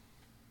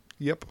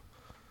 Yep.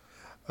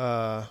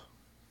 Yeah.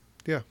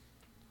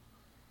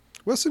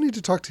 We also need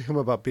to talk to him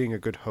about being a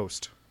good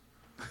host.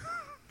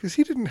 Because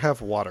he didn't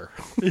have water.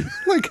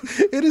 Like,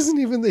 it isn't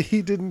even that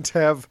he didn't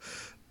have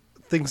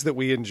things that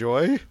we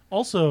enjoy.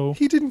 Also,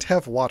 He didn't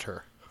have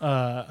water.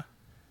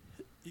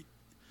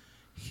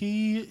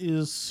 he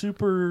is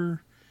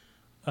super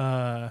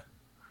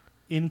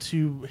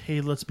into,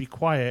 hey, let's be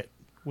quiet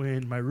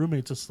when my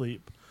roommate's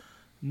asleep.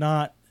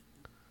 Not,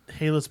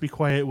 hey, let's be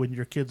quiet when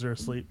your kids are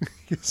asleep,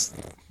 Yes.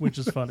 which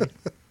is funny.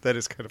 That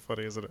is kind of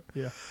funny, isn't it?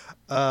 Yeah.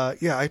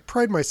 Yeah, I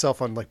pride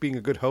myself on like being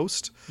a good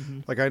host.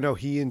 Mm-hmm. Like I know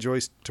he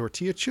enjoys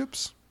tortilla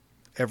chips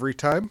every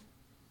time.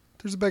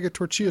 There's a bag of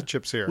tortilla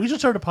chips here. We should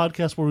start a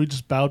podcast where we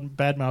just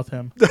badmouth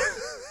him.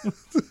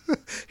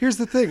 Here's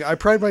the thing. I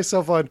pride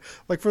myself on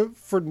like for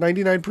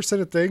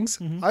 99% of things,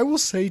 Mm-hmm. I will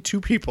say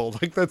to people.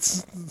 Like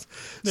that's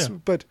Yeah.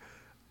 but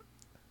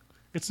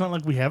It's not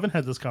like we haven't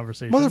had this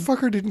conversation.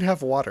 motherfucker didn't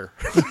have water.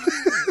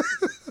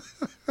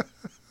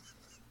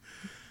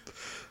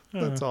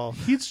 That's all.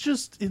 He's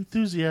just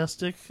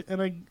enthusiastic, and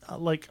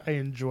I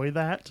enjoy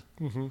that.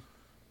 Mm-hmm.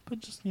 But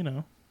just,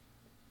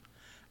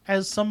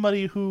 as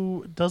somebody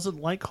who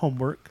doesn't like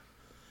homework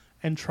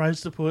and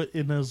tries to put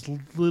in as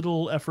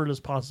little effort as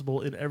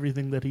possible in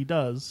everything that he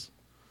does,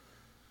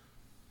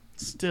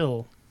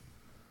 still,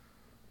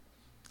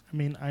 I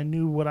mean, I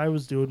knew what I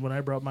was doing when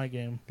I brought my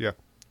game. Yeah.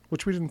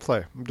 Which we didn't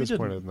play. I'm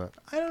disappointed in that.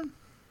 I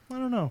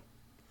don't know.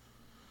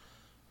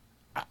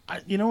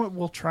 You know what?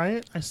 We'll try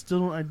it. I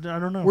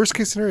don't know. Worst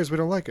case scenario is we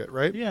don't like it,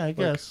 right? Yeah, I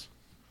guess.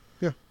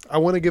 Yeah. I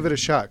want to give it a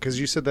shot because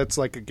you said that's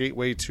like a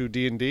gateway to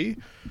D&D.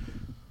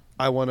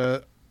 I want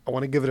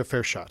to give it a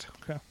fair shot.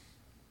 Okay.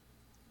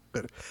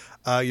 Good.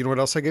 You know what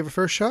else I gave a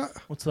fair shot?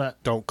 What's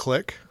that? Don't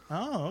Click.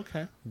 Oh,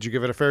 okay. Did you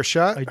give it a fair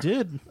shot? I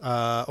did.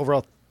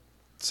 Overall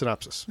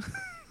synopsis.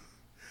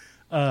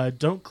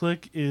 Don't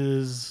Click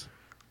is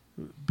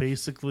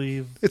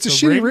basically It's a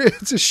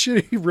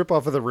shitty rip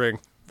off of The Ring,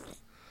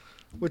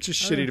 which is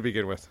shitty to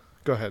begin with.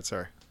 Go ahead.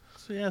 Sorry.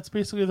 So yeah, it's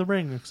basically The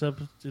Ring,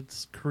 except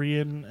it's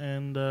Korean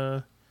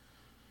and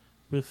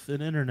with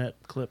an internet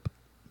clip.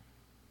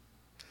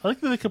 I like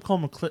that they kept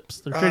calling them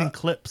clips. They're trading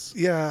clips.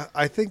 Yeah,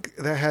 I think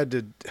that had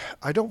to.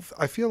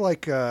 I feel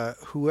like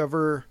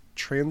whoever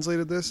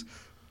translated this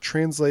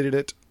translated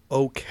it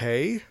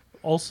okay.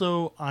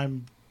 Also,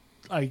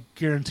 I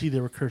guarantee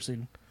they were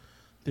cursing.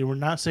 They were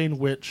not saying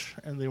witch,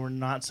 and they were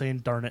not saying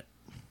darn it.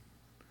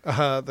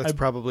 That's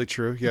probably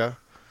true. Yeah.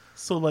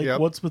 So, like, Yep.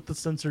 what's with the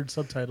censored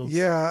subtitles?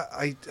 Yeah,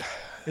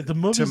 If the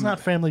movie's not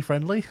family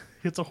friendly,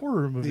 it's a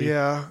horror movie.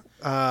 yeah,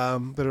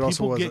 but it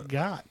also People wasn't. get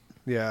got.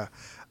 Yeah.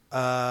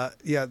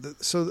 Yeah.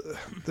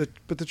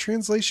 But the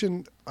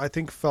translation I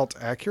think felt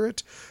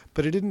accurate,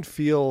 but it didn't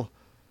feel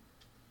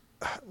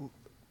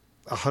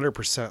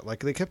 100%.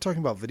 Like they kept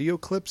talking about video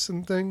clips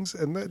and things,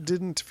 and that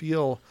didn't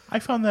feel. I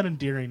found that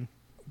endearing.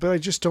 But I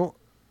just don't.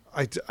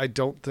 I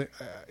don't think,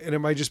 and it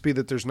might just be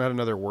that there's not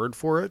another word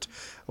for it.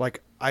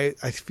 Like I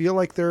feel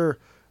like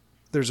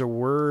there's a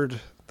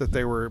word that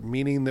they were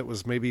meaning that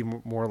was maybe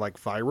more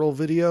like viral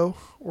video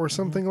or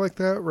something like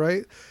that,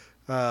 right?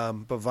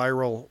 But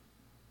viral.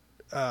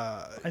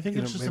 I think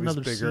it's just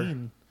another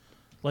scene.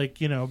 Like,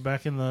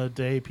 back in the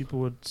day, people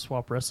would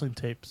swap wrestling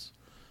tapes.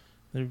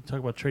 They would talk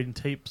about trading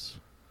tapes.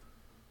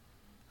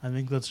 I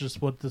think that's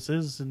just what this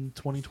is in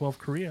 2012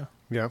 Korea.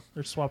 Yeah.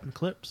 They're swapping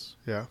clips.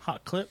 Yeah.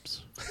 Hot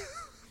clips.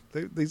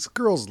 These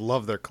girls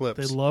love their clips.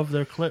 They love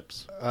their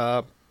clips.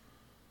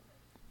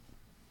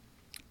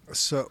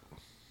 So.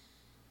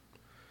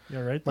 Yeah,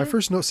 right. My there?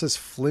 first note says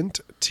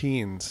Flint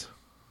Teens.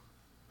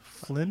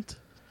 Flint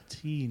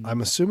teen.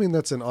 I'm assuming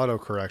that's an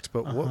autocorrect,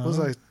 but what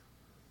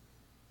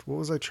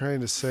was I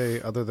trying to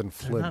say other than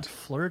They're Flint? not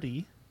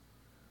flirty.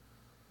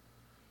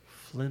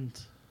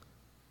 Flint.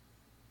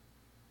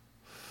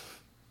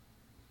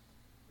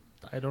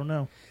 I don't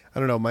know. I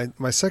don't know.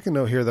 My second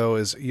note here though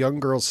is young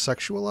girls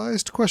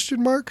sexualized ?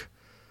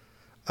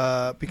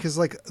 Because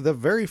like the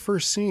very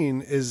first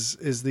scene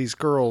is these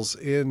girls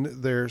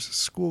in their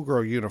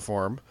schoolgirl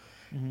uniform,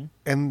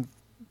 and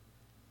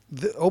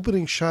the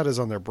opening shot is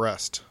on their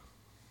breast.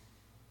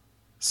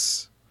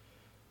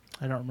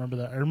 I don't remember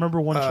that. I remember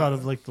one shot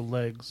of like the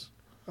legs.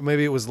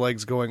 Maybe it was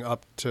legs going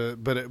up to,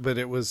 but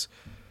it was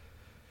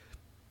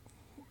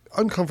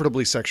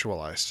uncomfortably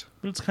sexualized.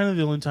 But it's kind of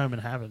the only time it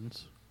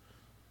happens.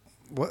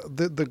 What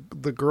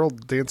the girl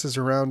dances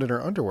around in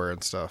her underwear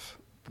and stuff.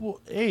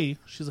 Well,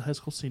 she's a high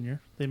school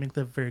senior. They make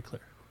that very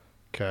clear.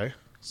 Okay.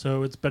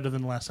 So it's better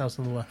than Last House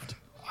on the Left.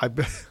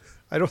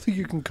 I don't think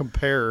you can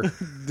compare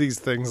these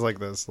things like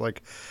this.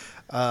 Like,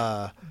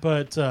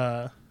 but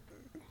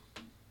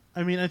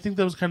I mean, I think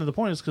that was kind of the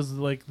point, is because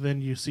like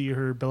then you see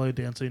her belly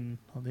dancing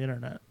on the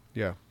internet.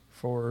 Yeah.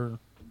 For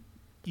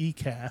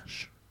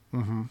eCash.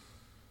 Mm-hmm.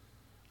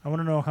 I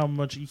want to know how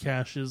much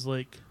eCash is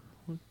like,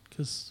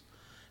 because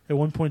at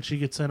one point she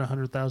gets in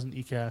 100,000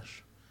 eCash.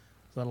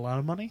 Is that a lot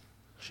of money?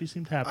 She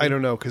seemed happy. I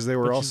don't know, because they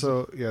were But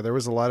also there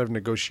was a lot of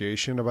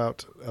negotiation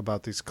about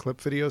these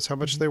clip videos, how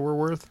much they were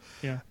worth.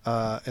 Yeah.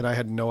 And I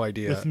had no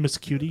idea. With Miss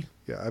Cutie.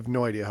 Yeah, I have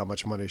no idea how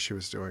much money she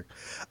was doing.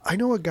 I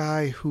know a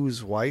guy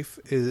whose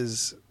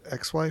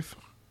ex-wife,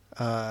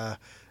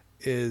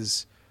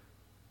 is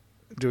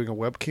doing a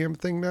webcam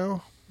thing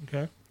now.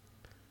 Okay.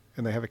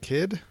 And they have a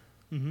kid.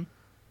 Mm-hmm.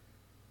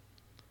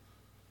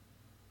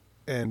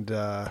 And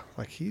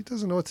like he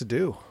doesn't know what to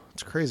do.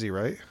 It's crazy,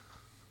 right?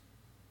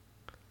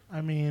 I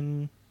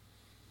mean,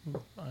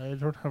 I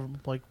don't have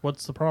like.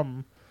 What's the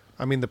problem?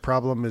 I mean, the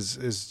problem is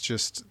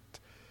just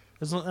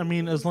as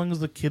long as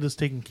the kid is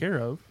taken care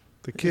of.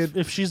 the kid.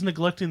 If she's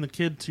neglecting the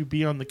kid to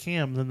be on the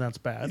cam, then that's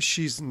bad.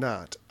 She's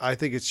not. I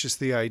think it's just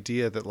the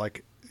idea that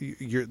like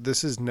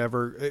this is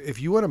never.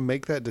 If you want to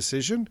make that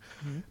decision,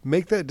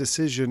 make that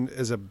decision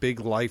as a big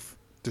life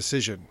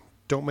decision.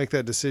 Don't make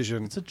that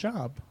decision. It's a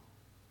job.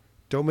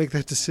 Don't make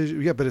that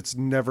decision. Yeah, but it's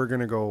never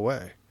going to go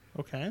away.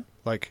 Okay.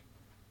 Like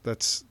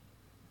that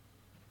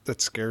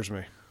scares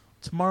me.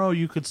 Tomorrow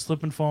you could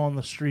slip and fall on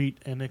the street,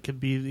 and it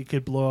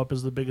could blow up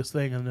as the biggest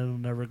thing, and it'll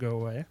never go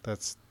away.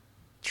 That's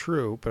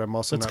true, but I'm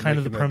also That's not kind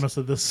of the making premise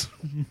of this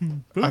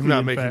movie. I'm not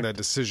in making fact. that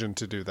decision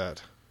to do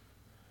that.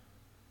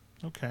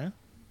 Okay.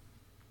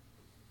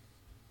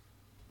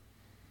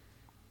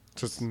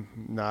 Just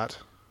not.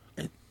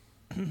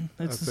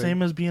 It's the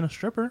same as being a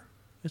stripper.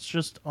 It's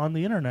just on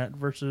the internet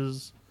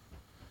versus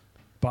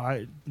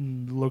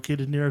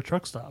located near a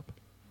truck stop.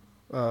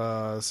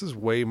 This is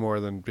way more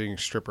than being a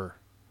stripper.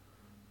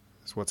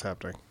 Is what's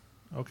happening.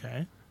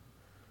 Okay.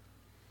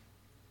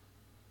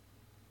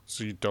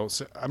 So you don't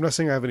say, I'm not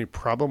saying I have any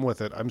problem with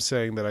it. I'm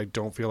saying that I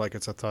don't feel like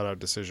it's a thought out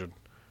decision.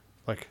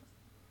 Like,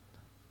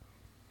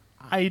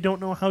 I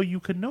don't know how you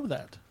could know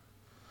that.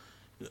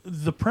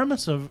 The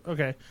premise of,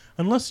 okay,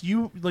 unless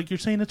you, like you're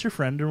saying it's your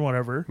friend or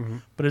whatever,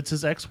 but it's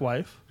his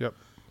ex-wife. yep.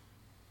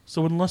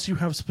 So unless you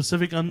have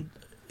specific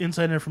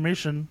inside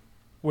information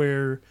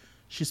where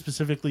she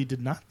specifically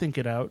did not think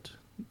it out,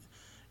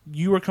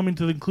 you are coming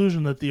to the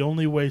conclusion that the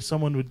only way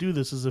someone would do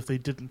this is if they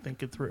didn't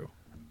think it through.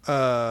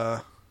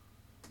 I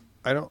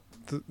don't,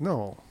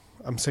 no.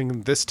 I'm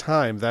saying this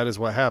time that is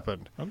what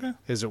happened. Okay.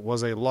 Is it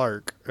was a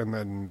lark, and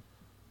then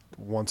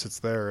once it's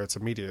there, it's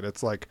immediate.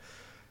 It's like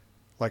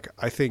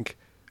I think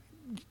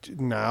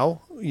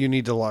now you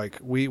need to like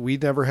we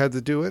never had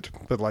to do it,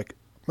 but like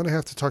I'm gonna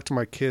have to talk to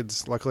my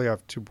kids. Luckily, I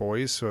have 2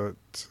 boys, so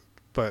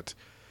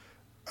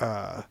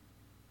I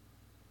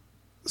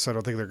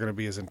don't think they're gonna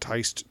be as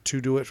enticed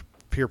to do it.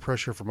 Peer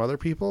pressure from other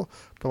people,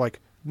 but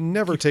like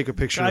never take a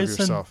picture of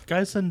yourself.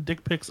 Guys send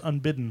dick pics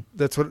unbidden.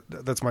 That's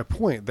my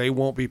point. They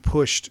won't be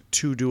pushed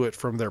to do it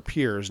from their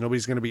peers.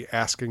 Nobody's going to be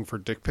asking for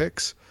dick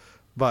pics,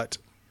 but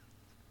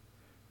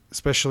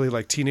especially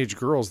like teenage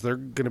girls, they're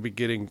going to be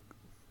getting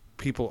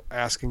people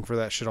asking for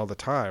that shit all the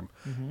time.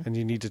 And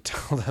you need to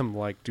tell them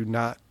like, do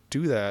not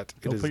do that.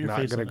 Don't it is put your not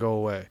face going on to it. go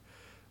away.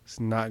 It's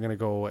not going to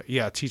go away.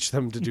 Yeah. Teach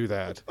them to do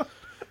that.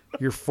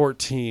 You're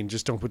 14.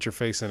 Just don't put your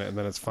face in it and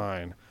then it's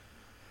fine.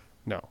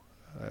 No,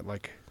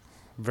 like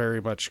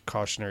very much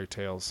cautionary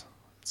tales.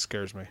 It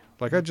scares me.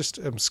 Like I just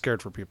am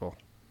scared for people.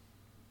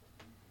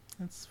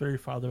 That's very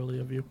fatherly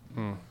of you.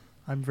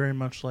 I'm very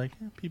much like,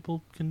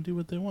 people can do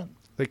what they want.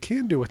 They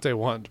can do what they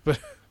want,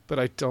 but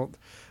I don't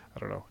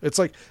know. It's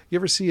like, you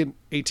ever see an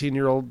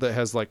 18-year-old that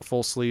has like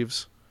full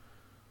sleeves,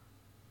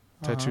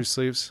 tattoo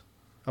sleeves?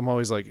 I'm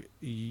always like,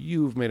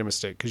 you've made a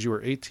mistake because you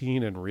were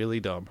 18 and really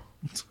dumb.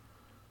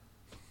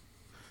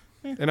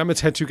 And I'm a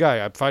tattoo guy.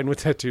 I'm fine with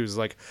tattoos.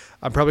 Like,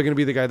 I'm probably going to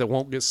be the guy that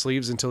won't get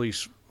sleeves until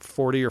he's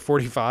 40 or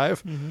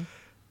 45.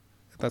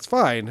 That's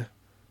fine.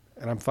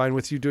 And I'm fine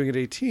with you doing it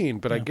at 18.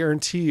 But I Yeah.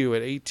 guarantee you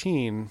at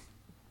 18,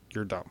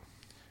 you're dumb.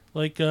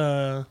 Like,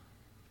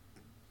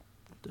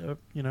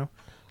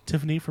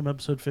 Tiffany from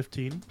episode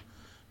 15,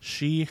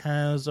 she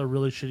has a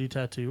really shitty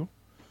tattoo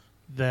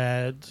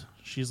that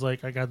she's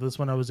like, I got this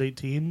when I was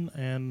 18,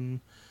 and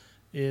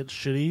it's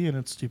shitty and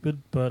it's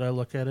stupid, but I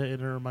look at it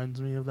and it reminds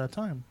me of that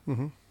time.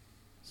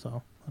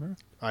 So, I don't know.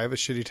 I have a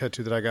shitty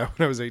tattoo that I got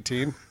when I was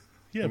 18.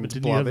 Yeah, And but it's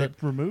didn't you have blobby.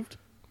 that removed?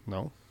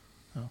 No,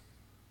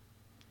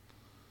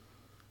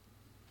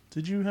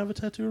 Did you have a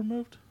tattoo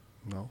removed?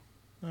 no.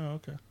 Oh,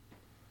 okay.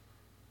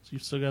 So you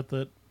still got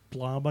that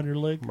blob on your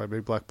leg? My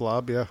big black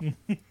blob, yeah.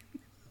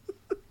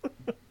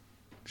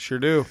 Sure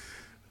do.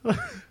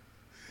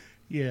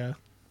 Yeah.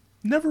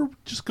 Never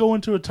just go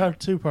into a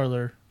tattoo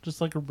parlor,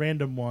 just like a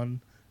random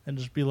one, and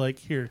just be like,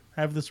 here,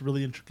 have this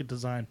really intricate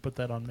design. Put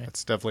that on me.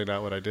 That's definitely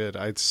not what I did.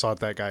 I sought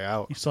that guy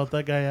out. You sought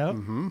that guy out?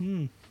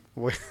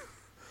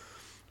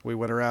 We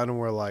went around and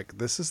we're like,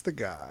 this is the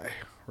guy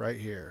right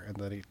here. And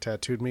then he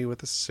tattooed me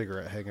with a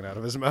cigarette hanging out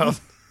of his mouth.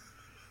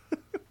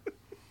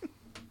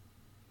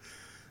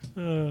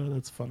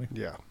 That's funny.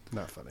 Yeah,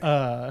 not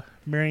funny.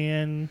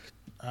 Marianne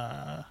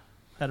had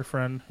a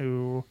friend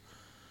who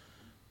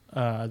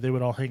they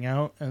would all hang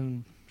out,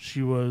 and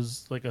she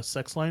was like a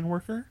sex line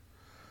worker.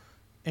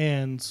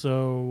 And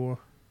so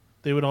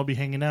they would all be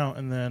hanging out,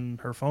 and then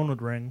her phone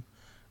would ring,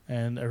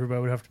 and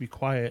everybody would have to be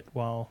quiet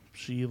while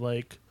she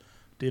like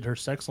did her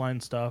sex line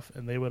stuff,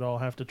 and they would all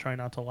have to try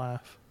not to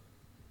laugh.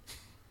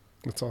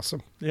 That's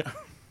awesome. Yeah.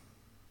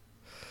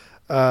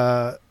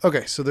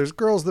 Okay, so there's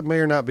girls that may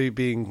or not be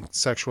being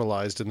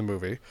sexualized in the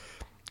movie.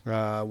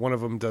 One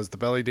of them does the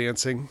belly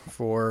dancing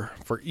for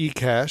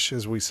e-cash,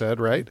 as we said,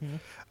 right?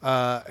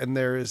 And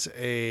there is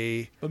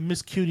a... But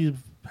Miss Cutie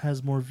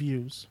has more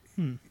views.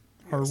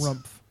 Her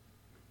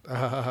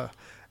rumpf.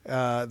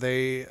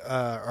 They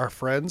are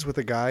friends with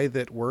a guy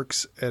that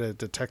works at a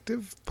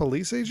detective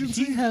police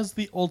agency. He has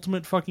the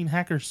ultimate fucking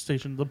hacker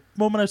station. The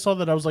moment I saw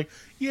that, I was like,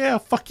 yeah,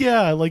 fuck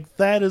yeah. Like,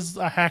 that is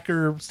a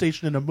hacker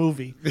station in a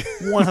movie.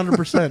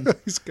 100%.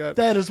 He's got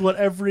That is what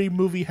every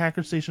movie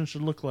hacker station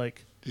should look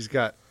like. He's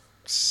got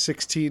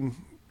 16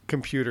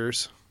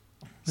 computers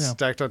Yeah.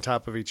 stacked on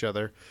top of each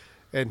other,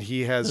 and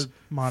he has There's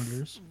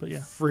monitors, but yeah.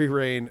 free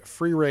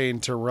reign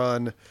to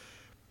run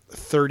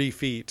 30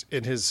 feet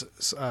in his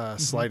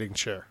sliding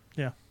chair.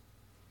 Yeah.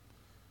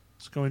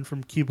 It's going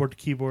from keyboard to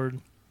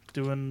keyboard,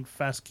 doing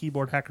fast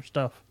keyboard hacker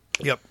stuff.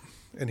 Yep.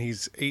 And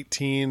he's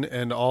 18,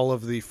 and all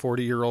of the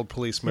 40-year-old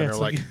policemen Yeah, are it's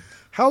like, like-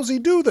 how's he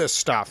do this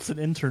stuff? It's an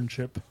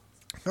internship.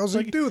 How's he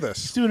like- do He's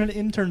this? doing an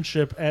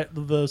internship at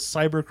the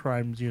cyber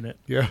crimes unit.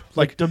 Yeah.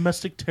 Like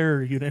domestic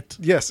terror unit.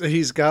 Yes,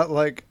 he's got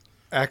like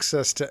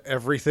access to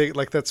everything.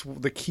 Like that's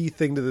the key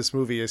thing to this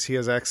movie is he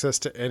has access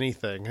to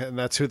anything, and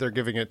that's who they're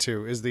giving it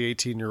to is the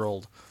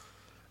 18-year-old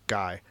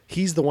guy.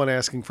 He's the one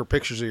asking for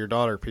pictures of your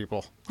daughter,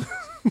 people.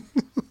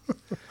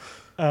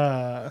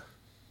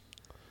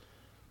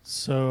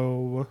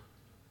 So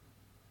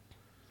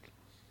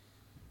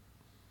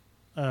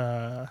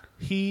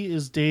he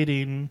is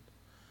dating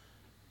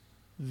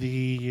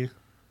the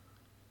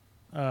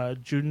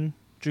Jung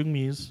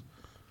Mi's.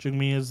 Jung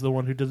Mi is the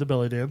one who did the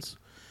belly dance.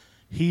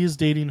 He is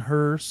dating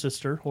her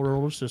sister, her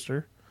older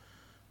sister.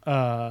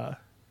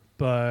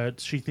 But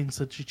she thinks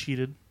that she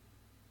cheated.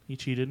 He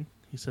cheated.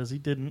 He says he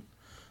didn't.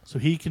 So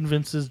he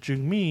convinces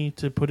Jung Mi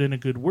to put in a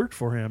good word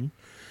for him.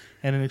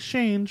 And in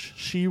exchange,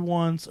 she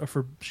wants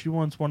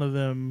one of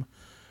them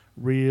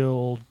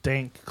real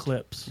dank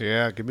clips.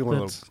 Yeah, give me one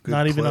of That's those good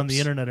not even on clips. the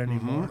internet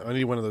anymore. I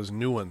need one of those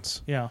new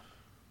ones. Yeah.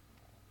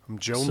 I'm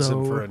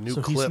jonesing for a new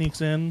so clip. he sneaks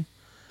in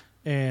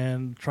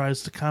and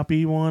tries to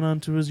copy one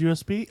onto his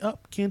USB. Oh,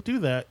 can't do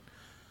that.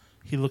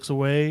 He looks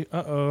away.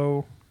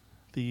 Uh-oh.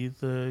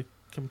 The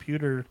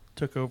computer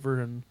took over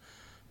and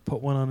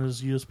put one on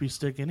his USB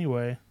stick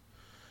anyway.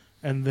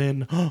 And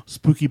then,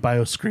 spooky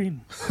bio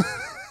screen.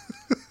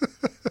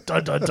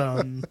 Dun dun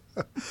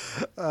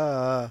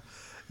dun.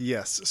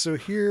 Yes. So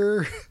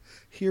here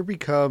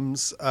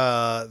becomes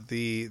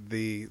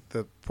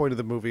the point of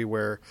the movie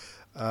where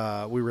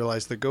we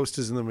realize the ghost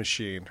is in the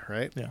machine,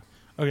 right? Yeah.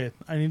 Okay,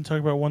 I need to talk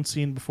about one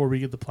scene before we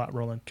get the plot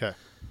rolling. Okay.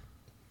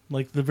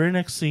 Like, the very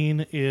next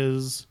scene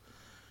is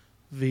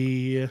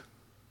the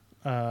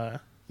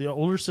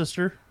older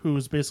sister, who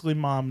is basically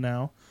mom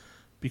now,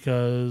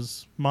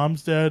 because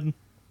mom's dead,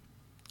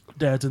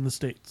 dad's in the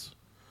States.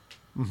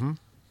 Mm-hmm.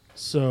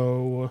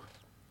 So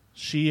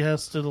she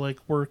has to, like,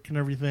 work and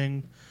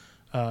everything.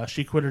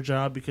 She quit her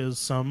job because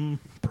some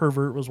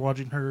pervert was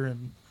watching her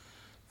in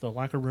the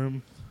locker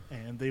room,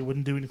 and they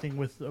wouldn't do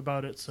anything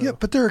about it. So Yeah,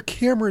 but there are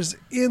cameras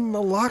in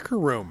the locker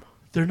room.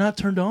 they're not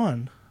turned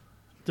on.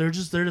 They're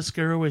just there to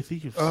scare away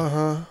thieves.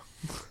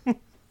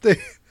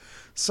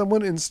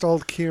 Someone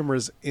installed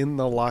cameras in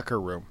the locker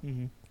room.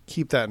 Mm-hmm.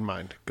 Keep that in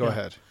mind. Go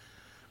ahead.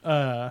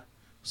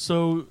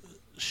 So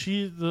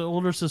the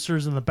older sister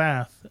is in the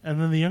bath, and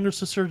then the younger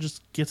sister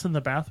just gets in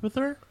the bath with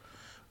her,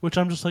 which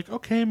I'm just like,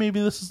 okay,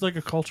 maybe this is like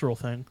a cultural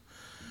thing.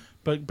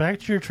 But back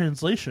to your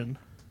translation,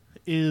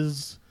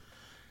 is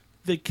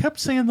they kept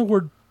saying the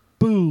word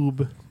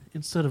boob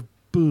instead of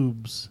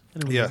boobs,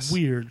 and it was Yes.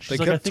 weird. She's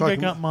They like, I kept think I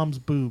talking- got mom's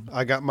boob.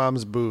 I got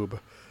mom's boob,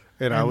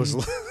 and I was.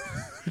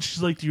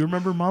 She's like, do you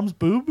remember mom's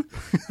boob?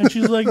 And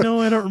she's like,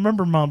 no, I don't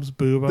remember mom's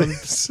boob. I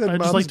said just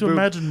mom's like to boob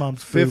imagine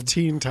mom's boob.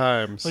 15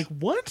 times. Like,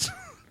 what?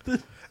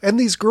 And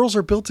these girls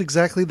are built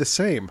exactly the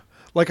same.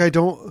 Like,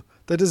 that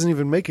doesn't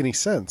even make any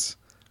sense.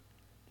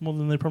 Well,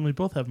 then they probably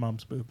both have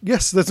mom's boob.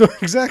 Yes, that's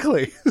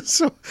exactly.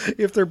 So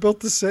if they're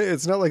built the same,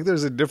 it's not like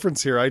there's a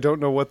difference here. I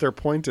don't know what their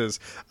point is,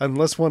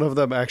 unless one of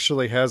them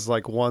actually has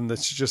like one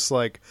that's just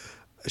like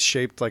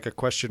shaped like a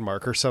question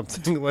mark or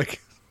something.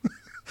 Like,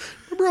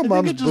 remember how I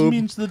mom's think it just boob?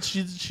 means that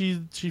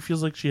she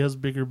feels like she has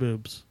bigger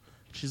boobs.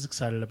 She's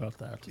excited about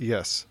that,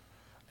 Yes,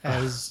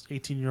 as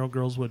 18-year-old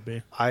girls would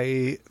be.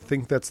 I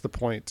think that's the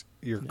point.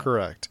 You're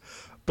correct.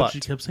 But But she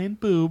kept saying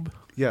boob.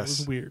 yes, It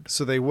was weird.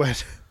 So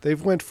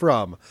they've went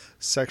from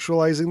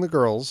sexualizing the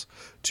girls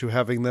to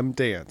having them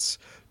dance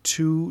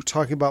to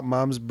talking about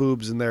mom's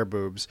boobs and their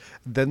boobs.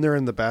 Then they're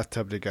in the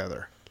bathtub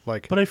together.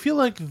 Like, But I feel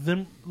like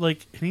an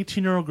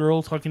 18-year-old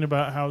girl talking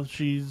about how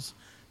she's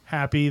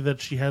happy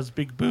that she has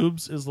big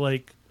boobs is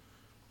like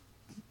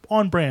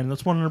on brand.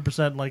 That's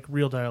 100% like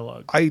real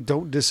dialogue. I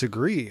don't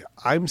disagree.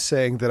 I'm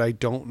saying that I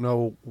don't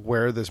know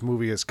where this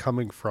movie is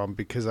coming from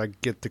because I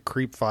get the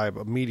creep vibe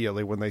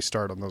immediately when they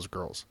start on those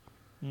girls.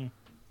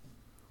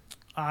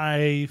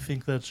 I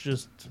think that's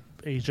just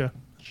Asia.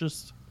 It's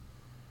just,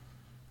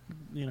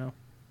 I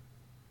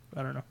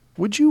don't know.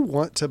 Would you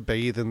want to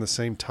bathe in the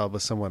same tub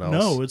as someone else?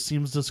 No, it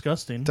seems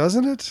disgusting.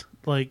 Doesn't it?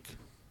 Like,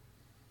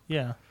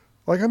 yeah.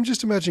 Like, I'm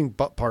just imagining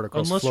butt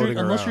particles floating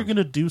around. Unless you're going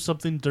to do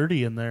something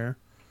dirty in there,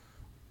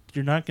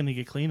 you're not going to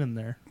get clean in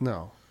there.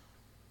 No.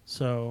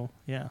 So,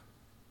 yeah.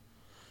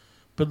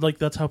 But, like,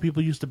 that's how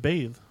people used to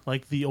bathe.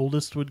 Like, the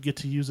oldest would get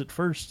to use it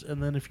first,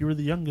 and then if you were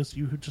the youngest,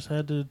 you just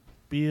had to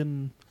be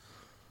in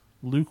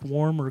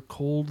lukewarm or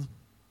cold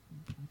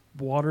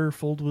water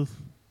filled with,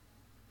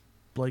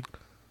 like,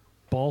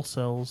 ball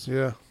cells.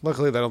 Yeah.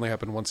 Luckily, that only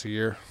happened once a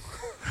year.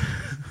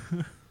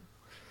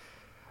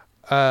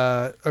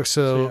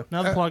 So yeah,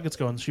 now the plot gets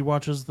going. She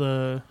watches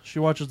the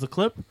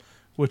clip,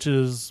 which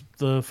is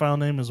the file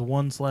name is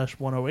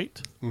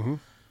 1/108. Mhm.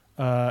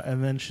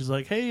 And then she's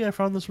like, "Hey, I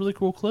found this really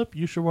cool clip.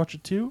 You should watch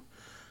it too."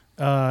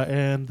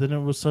 And then it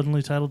was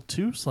suddenly titled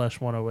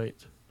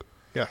 2/108,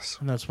 yes.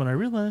 and that's when I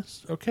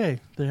realized, okay,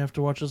 they have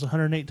to watch this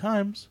 108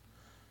 times.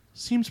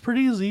 Seems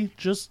pretty easy.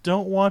 Just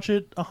don't watch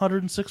it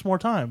 106 more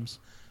times.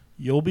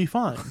 You'll be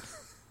fine.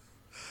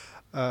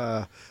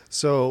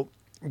 So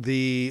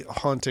the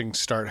hauntings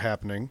start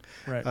happening,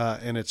 Right.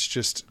 and it's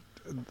just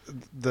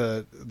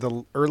the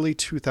early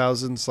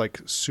 2000s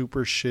like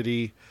super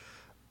shitty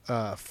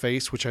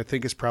face, which I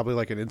think is probably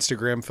like an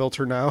Instagram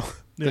filter now.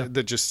 Yeah.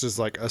 that just is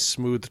like a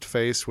smoothed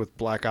face with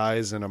black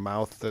eyes and a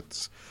mouth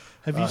that's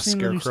Have you seen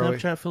the new scarecrowy.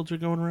 Snapchat filter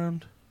going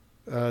around?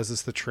 Is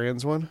this the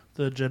trans one?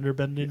 The gender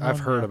bending. I've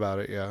one? heard Yeah. about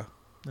it. Yeah.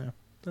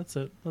 That's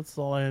it. That's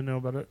all I know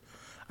about it.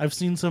 I've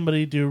seen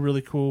somebody do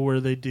really cool where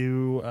they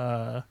do.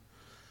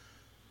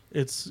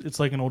 It's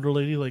like an older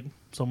lady, like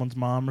someone's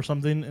mom or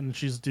something, and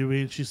she's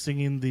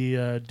singing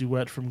the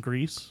duet from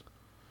Grease,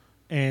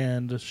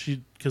 and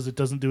because it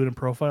doesn't do it in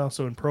profile,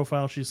 so in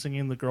profile she's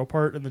singing the girl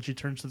part, and then she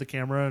turns to the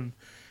camera and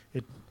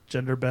it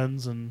gender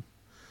bends, and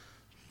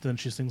then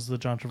she sings the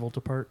John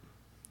Travolta part.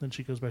 Then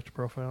she goes back to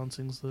profile and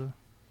sings the.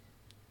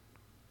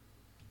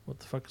 What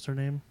the fuck is her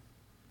name?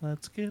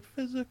 Let's get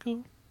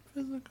physical.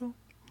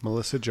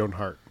 Melissa Joan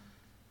Hart.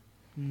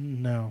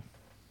 No.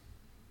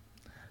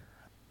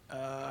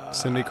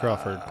 Cindy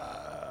Crawford.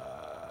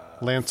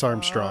 Lance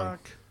Armstrong.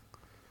 Fuck.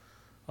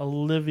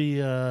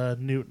 Olivia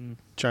Newton.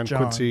 John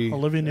Quincy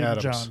Olivia Newton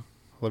Adams. John.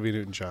 Olivia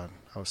Newton-John.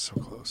 I was so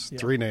close. Yeah.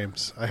 3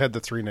 names. I had the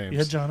 3 names. You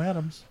had John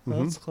Adams.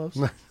 Mhm. That's close.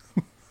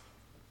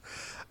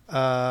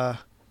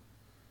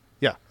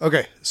 Yeah.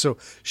 Okay. So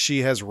she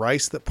has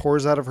rice that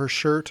pours out of her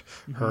shirt.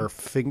 Mm-hmm. Her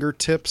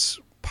fingertips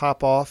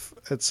pop off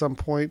at some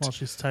point. While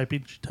she's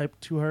typing, she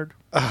typed too hard.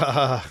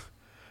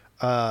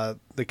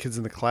 The kids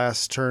in the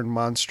class turn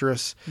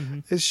monstrous. Mm-hmm.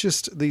 It's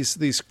just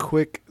these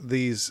quick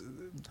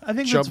I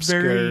think jump that's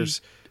very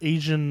scares.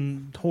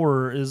 Asian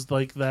horror is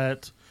like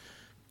that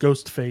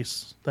ghost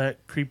face,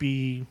 that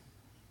creepy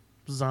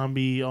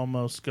zombie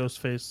almost ghost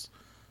face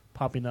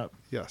popping up.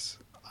 Yes.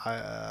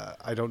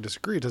 I don't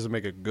disagree. It doesn't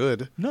make it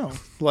good. No,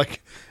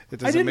 Like it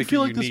doesn't I didn't make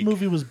feel it like this unique.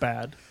 movie was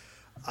bad.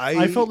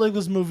 I felt like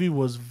this movie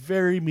was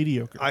very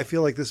mediocre. I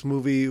feel like this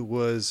movie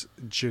was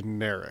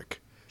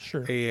generic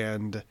Sure.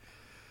 and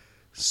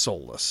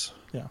soulless.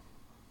 Yeah.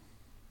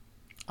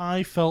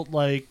 I felt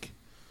like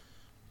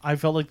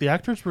the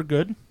actors were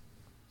good.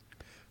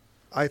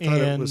 I thought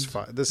it was and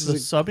fine. This the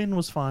is subbing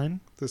was fine.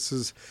 this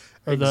is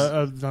Or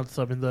the not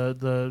the subbing.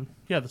 The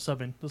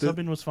subbing. The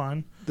subbing was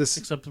fine, this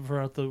except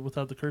for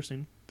without the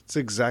cursing. it's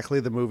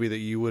exactly the movie that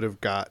you would have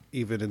got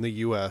even in the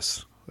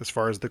U.S. as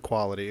far as the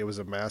quality. It was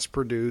a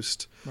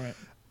mass-produced, Right.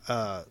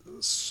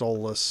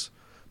 soulless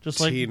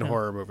Just like teen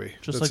horror movie.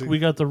 Just That's like we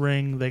got The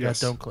Ring, they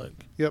Yes. got Don't Click.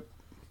 Yep.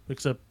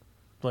 Except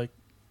like,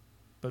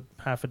 but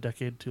half a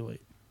decade too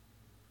late.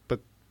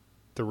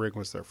 The Ring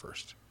was there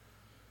first.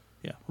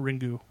 Yeah,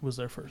 Ringu was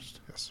there first.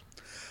 Yes.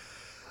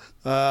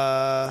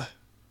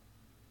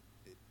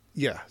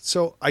 Yeah.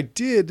 So I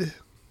did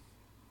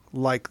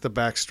like the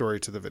backstory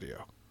to the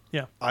video.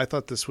 Yeah. I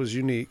thought this was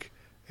unique,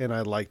 and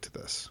I liked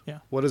this. Yeah.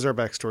 What is our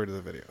backstory to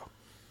the video?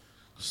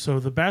 So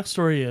the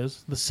backstory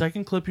is the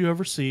second clip you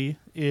ever see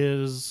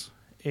is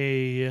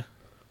there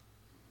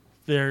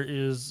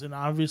is an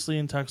obviously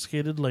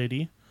intoxicated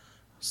lady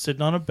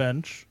sitting on a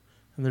bench,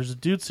 and there's a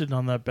dude sitting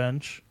on that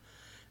bench,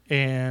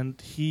 and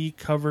he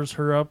covers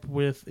her up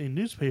with a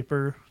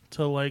newspaper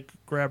to like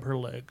grab her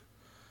leg,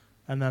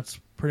 and that's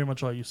pretty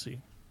much all you see.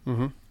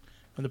 Mm-hmm.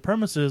 And the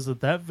premise is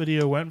that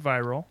video went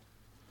viral,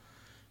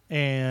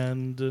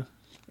 and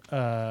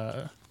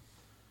that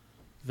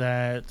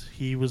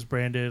he was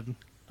branded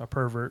a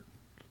pervert.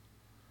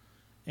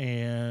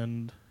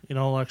 And in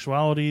all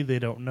actuality, they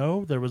don't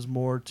know. There was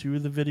more to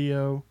the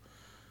video.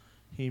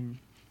 He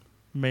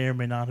may or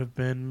may not have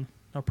been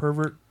a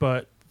pervert,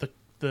 but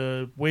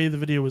the way the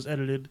video was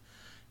edited,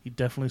 he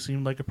definitely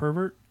seemed like a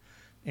pervert,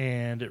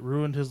 and it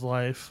ruined his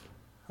life.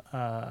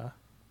 I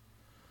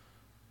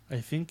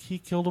think he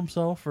killed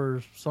himself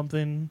or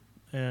something,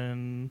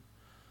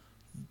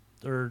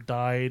 or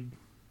died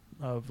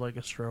of like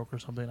a stroke or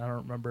something. I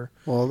don't remember.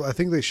 Well, I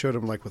think they showed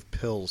him like with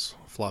pills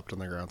flopped on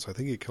the ground, so I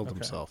think he killed Okay.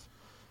 himself.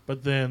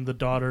 But then the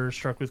daughter,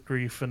 struck with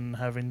grief and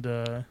having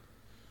to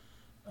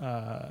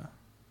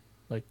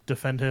like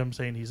defend him,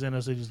 saying he's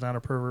innocent, he's not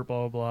a pervert,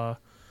 blah blah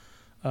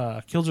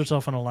blah. Kills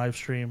herself on a live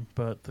stream,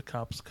 but the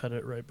cops cut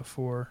it right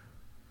before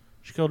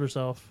she killed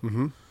herself.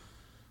 Mm-hmm.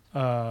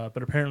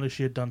 But apparently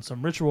she had done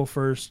some ritual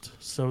first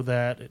so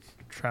that it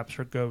traps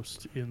her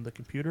ghost in the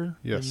computer.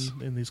 Yes.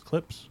 In these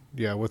clips.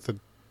 Yeah,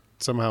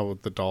 somehow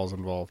with the dolls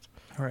involved.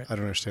 All right. I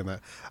don't understand that.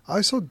 I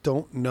also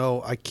don't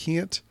know. I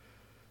can't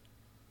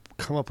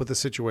come up with a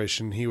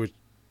situation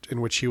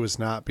in which he was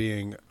not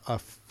being a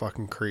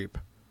fucking creep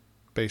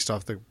based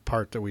off the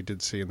part that we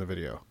did see in the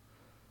video.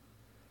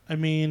 I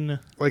mean,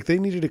 Like, they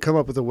needed to come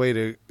up with a way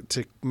to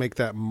make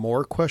that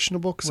more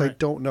questionable, because I Right.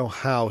 don't know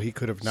how he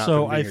could have not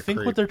so been being I a think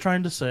creep. what they're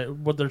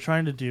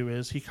trying to do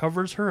is he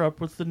covers her up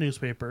with the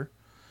newspaper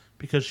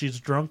because she's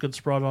drunk and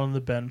sprawled on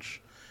the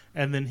bench,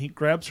 and then he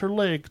grabs her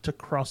leg to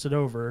cross it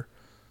over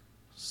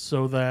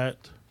so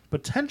that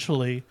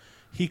potentially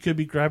he could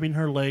be grabbing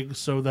her leg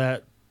so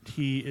that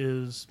he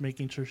is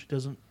making sure she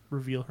doesn't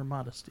reveal her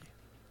modesty.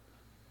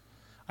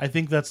 I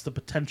think that's the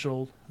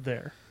potential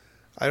there.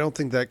 I don't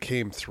think that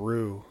came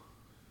through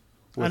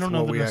with I don't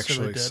know what if it we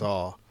necessarily actually did.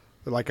 saw.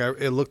 Like,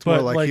 it looked But,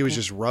 more like he like- was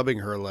just rubbing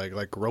her leg,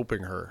 like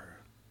groping her.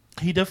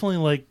 He definitely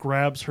like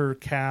grabs her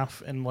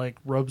calf and like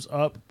rubs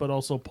up, but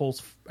also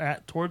pulls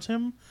towards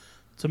him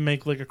to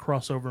make like a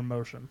crossover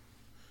motion.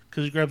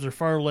 Because he grabs her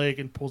far leg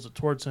and pulls it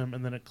towards him,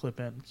 and then it clip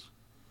ends.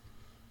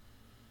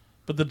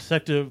 But the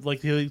detective,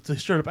 like, they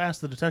straight up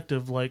asked the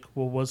detective, like,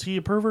 well, was he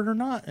a pervert or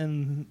not?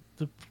 And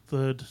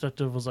the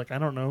detective was like, I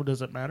don't know.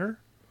 Does it matter?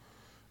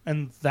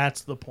 And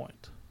that's the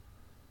point.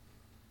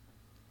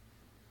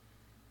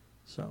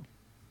 So,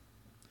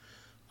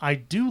 I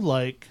do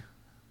like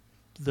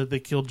that they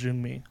killed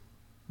Junmi.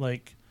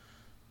 Like,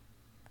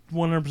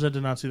 100%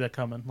 did not see that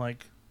coming.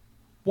 Like,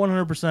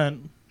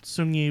 100%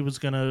 Seung-yi was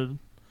gonna...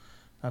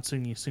 Not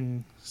Seung-yi,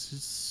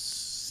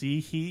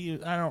 See-he?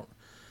 I don't...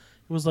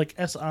 It was like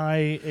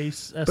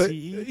S-I-A-S-E-E. But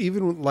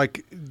even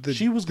like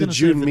She was the gonna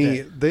save the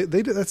Junmi,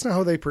 they that's not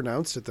how they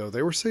pronounced it though.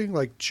 They were saying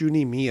like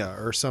Junimiya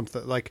or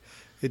something. Like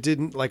it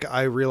didn't. Like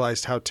I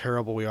realized how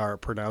terrible we are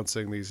at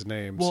pronouncing these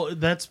names. Well,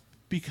 that's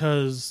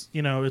because,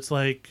 you know, it's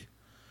like,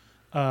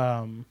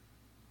 let's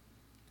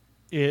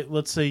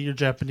say you're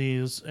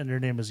Japanese and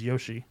your name is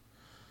Yoshi.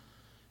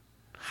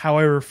 How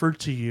I refer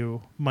to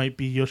you might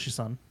be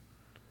Yoshi-san.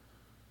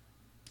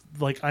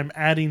 Like I'm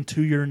adding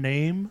to your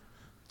name,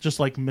 just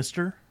like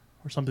Mr.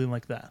 or something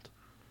like that.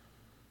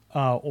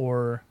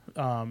 Or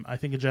I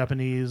think in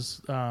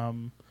Japanese,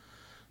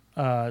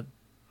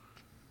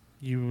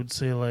 you would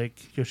say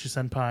like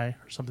Yoshi-senpai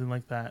or something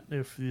like that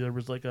if there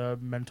was like a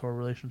mentor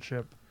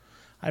relationship.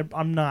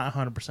 I'm not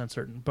 100%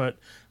 certain, but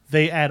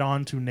they add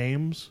on to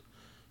names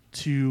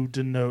to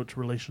denote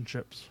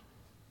relationships.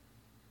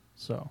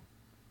 So,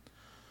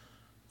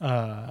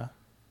 but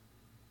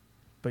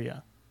yeah,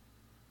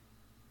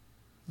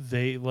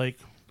 they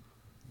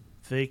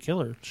kill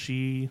her.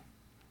 She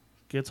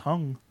gets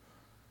hung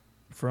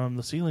from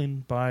the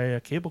ceiling by a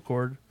cable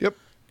cord. Yep.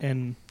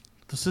 And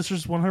the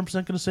sister's 100%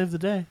 going to save the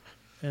day,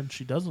 and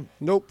she doesn't.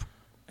 Nope.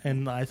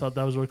 And I thought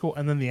that was really cool.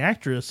 And then the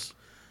actress,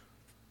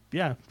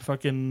 yeah,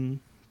 fucking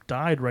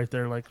died right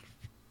there. Like,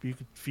 you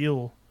could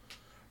feel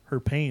her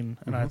pain,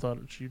 and I thought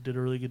she did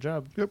a really good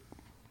job. Yep.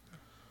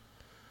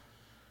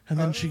 And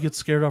then she gets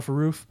scared off a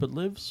roof, but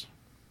lives.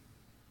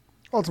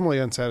 Ultimately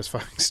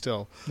unsatisfying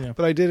still. Yeah.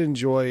 But I did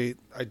enjoy.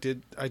 I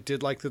did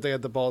like that they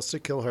had the balls to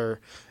kill her,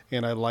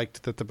 and I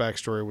liked that the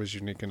backstory was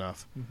unique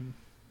enough.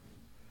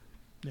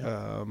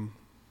 Yeah.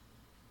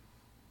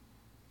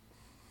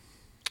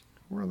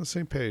 We're on the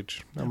same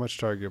page. Not much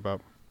to argue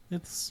about.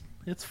 It's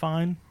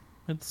fine.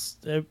 It's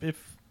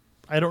if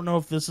I don't know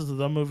if this is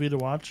the movie to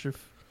watch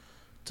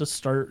to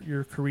start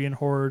your Korean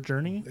horror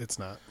journey. It's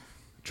not.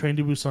 Train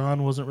to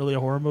Busan wasn't really a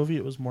horror movie.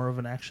 It was more of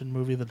an action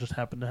movie that just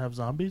happened to have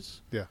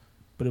zombies. Yeah.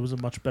 But it was a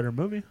much better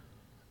movie.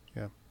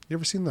 Yeah. You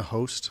ever seen The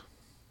Host?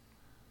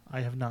 I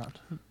have not.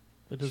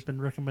 It has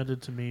been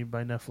recommended to me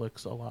by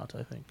Netflix a lot,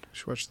 I think. You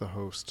should watch The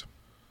Host.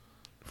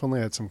 If only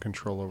I had some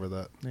control over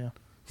that. Yeah.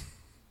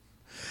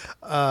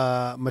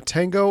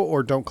 Matango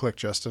or Don't Click,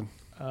 Justin?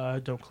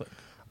 Don't Click.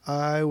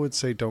 I would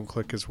say Don't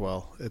Click as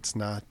well. It's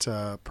not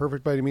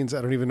perfect by any means.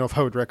 I don't even know if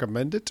I would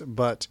recommend it,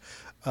 but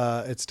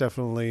it's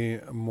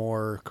definitely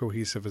more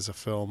cohesive as a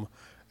film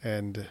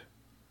and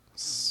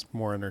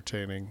more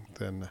entertaining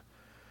than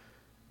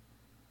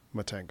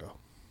Matango.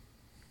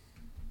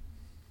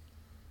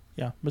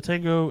 Yeah,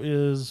 Matango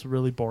is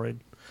really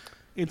boring.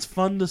 It's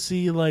fun to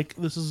see, like,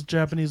 this is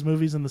Japanese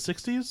movies in the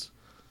 60s.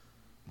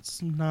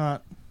 It's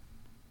not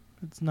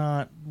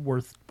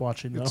worth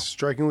watching, though. It's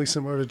strikingly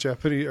similar to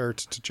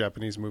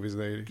Japanese movies.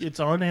 It's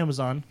on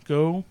Amazon.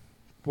 Go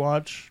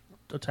watch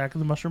Attack of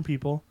the Mushroom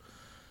People.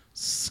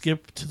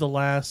 Skip to the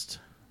last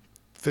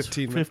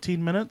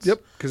 15 minutes.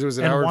 Yep, because it was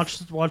an and hour.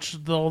 watch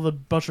all the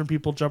mushroom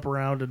people jump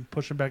around and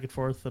push him back and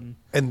forth, and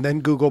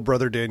then Google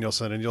Brother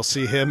Danielson, and you'll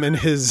see him in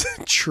his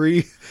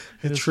tree,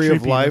 his tree tree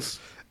of penis.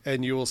 life,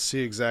 and you will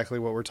see exactly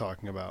what we're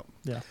talking about.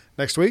 Yeah.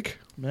 Next week.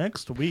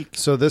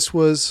 So this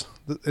was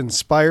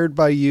inspired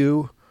by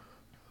you,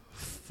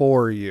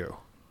 for you.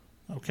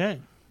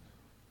 Okay.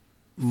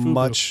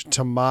 Much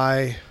to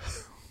my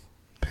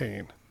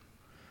pain.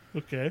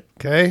 Okay.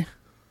 Okay.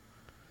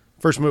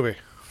 First movie.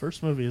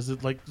 Is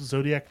it like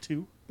Zodiac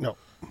 2? No.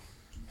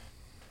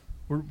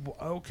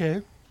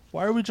 Okay.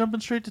 Why are we jumping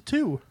straight to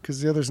 2?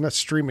 Because the other's not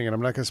streaming, and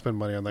I'm not going to spend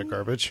money on that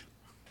garbage.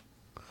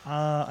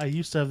 I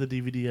used to have the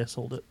DVD. I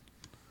sold it.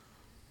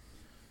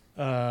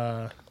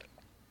 I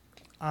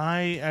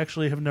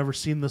actually have never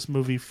seen this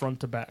movie front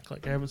to back.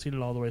 Like, I haven't seen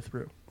it all the way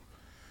through.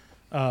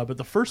 But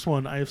the first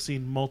one I have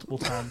seen multiple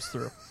times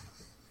through.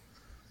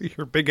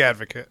 You're a big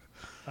advocate.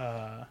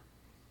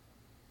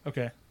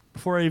 Okay.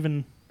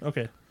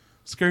 Okay.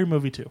 Scary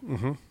Movie 2.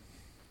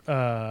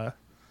 Mm-hmm.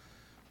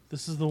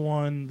 This is the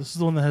one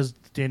that has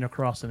Daniel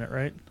Cross in it,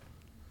 right?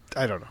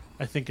 I don't know.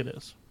 I think it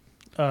is.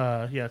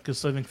 Yeah,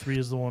 because I think 3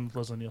 is the one with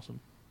Leslie Nielsen.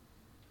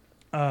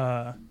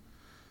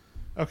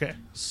 Okay,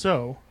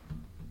 so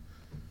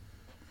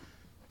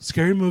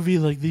Scary Movie,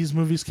 like, these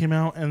movies came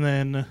out, and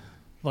then,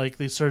 like,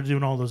 they started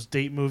doing all those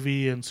date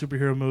movie and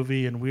superhero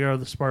movie and We Are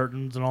the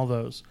Spartans and all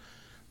those.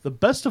 The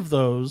best of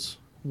those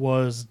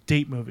was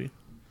Date Movie.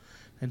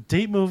 And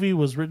Date Movie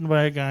was written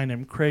by a guy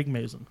named Craig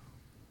Mazin.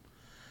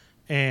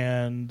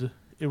 And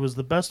it was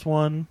the best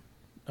one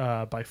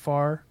by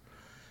far.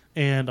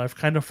 And I've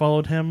kind of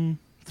followed him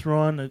through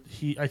on.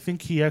 I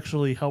think he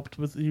actually helped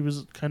with... He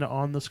was kind of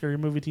on the Scary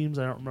Movie teams.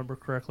 I don't remember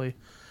correctly.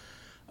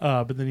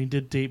 But then he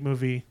did Date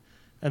Movie,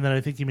 and then I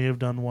think he may have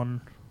done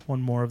one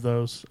more of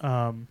those.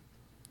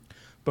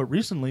 But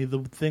recently, the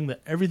thing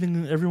that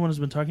everyone has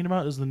been talking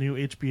about is the new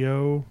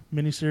HBO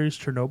miniseries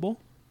Chernobyl.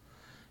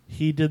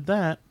 He did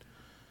that.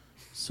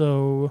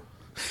 So,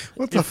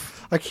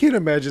 I can't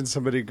imagine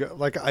somebody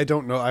I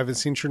don't know. I haven't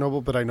seen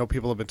Chernobyl, but I know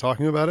people have been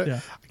talking about it. Yeah.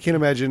 I can't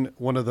imagine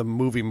one of the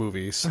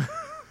movies.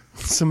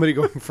 Somebody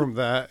going from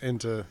that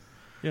into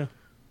yeah.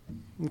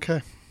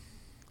 Okay,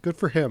 good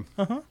for him.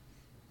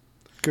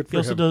 Good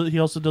for him. He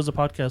also does a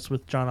podcast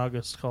with John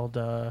August called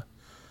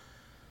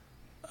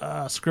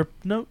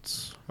Script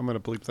Notes. I'm going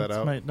to bleep that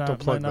out. Don't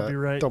plug that. Be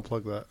right. Don't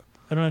plug that.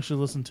 I don't actually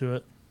listen to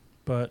it,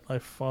 but I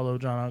follow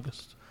John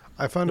August.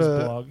 I found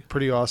a blog.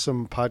 Pretty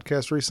awesome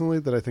podcast recently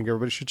that I think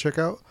everybody should check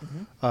out.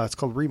 It's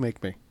called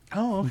Remake Me.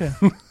 Oh, okay.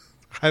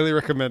 Highly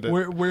recommend it.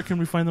 Where can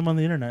we find them on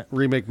the internet?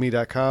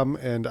 RemakeMe.com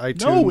and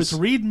iTunes. No, it's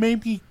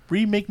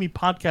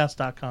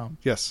RemakeMePodcast.com.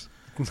 Yes.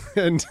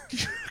 And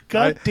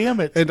God damn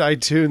it. And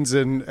iTunes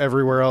and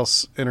everywhere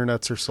else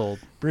internets are sold.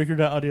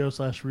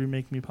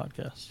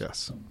 Breaker.audio/RemakeMePodcast.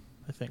 Yes.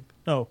 I think.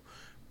 No.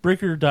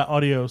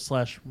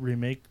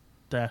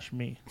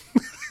 Breaker.audio/remake-me.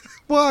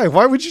 Why?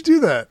 Why would you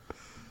do that?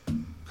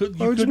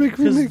 Why would you make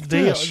remake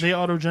dash? They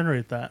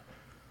auto-generate that,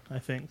 I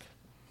think.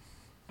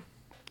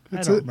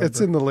 It's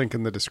in the link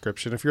in the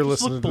description. If you're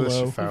listening to this,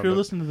 you found it. If you're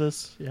listening to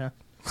this, yeah.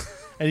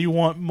 And you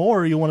want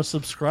more, you want to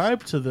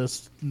subscribe to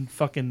this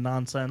fucking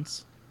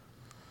nonsense,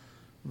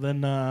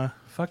 then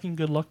fucking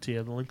good luck to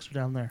you. The links are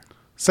down there.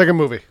 Second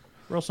movie.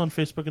 We're also on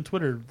Facebook and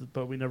Twitter,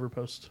 but we never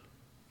post.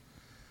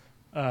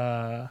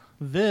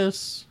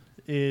 This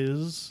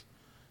is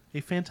a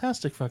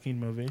fantastic fucking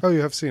movie. Oh,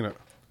 you have seen it.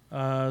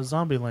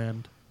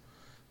 Zombieland.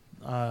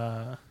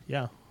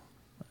 Yeah.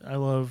 I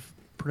love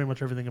pretty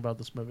much everything about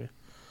this movie.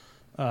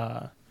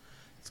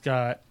 It's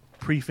got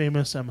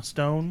pre-famous Emma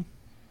Stone,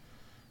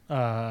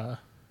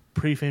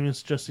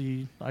 pre-famous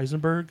Jesse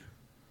Eisenberg,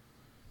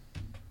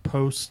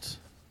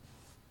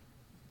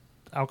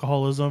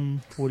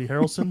 post-alcoholism Woody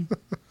Harrelson.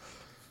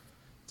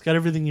 It's got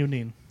everything you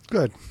need.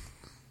 Good.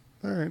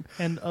 All right.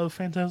 And a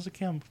fantastic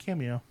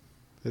cameo.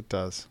 It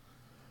does.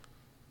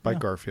 By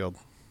Garfield.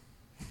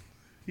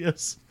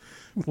 Yes.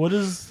 What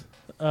is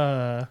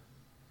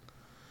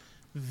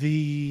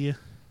the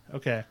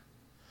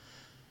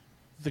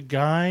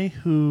guy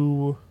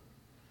who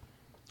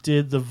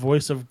did the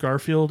voice of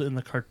Garfield in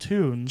the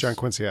cartoons, John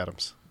Quincy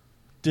Adams,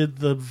 did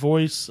the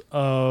voice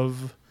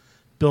of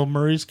Bill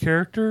Murray's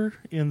character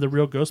in The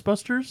Real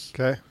Ghostbusters.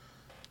 Okay.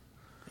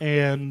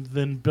 And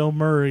then Bill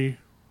Murray,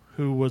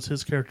 who was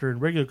his character in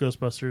regular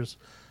Ghostbusters,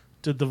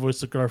 did the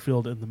voice of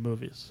Garfield in the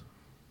movies.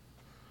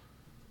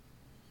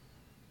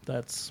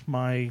 That's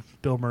my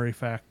Bill Murray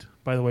fact.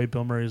 By the way,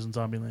 Bill Murray is in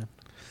Zombieland.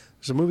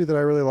 There's a movie that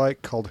I really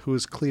like called Who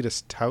is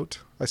Cletus Tout?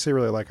 I say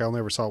really like. I only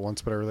ever saw it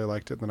once, but I really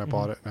liked it. And then I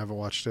bought it and I haven't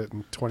watched it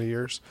in 20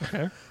 years.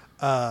 Okay.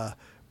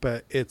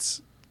 But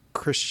it's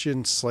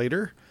Christian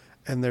Slater.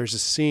 And there's a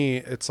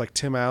scene. It's like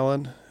Tim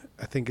Allen,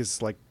 I think,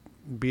 is like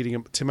beating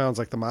him. Tim Allen's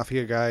like the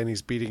mafia guy and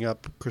he's beating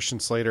up Christian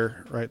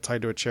Slater, right?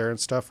 Tied to a chair and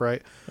stuff,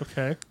 right?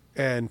 Okay.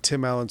 And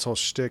Tim Allen's whole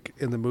shtick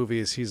in the movie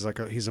is he's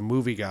a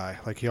movie guy.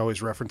 Like he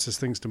always references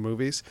things to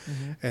movies.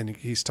 And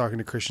he's talking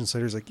to Christian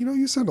Slater. He's like,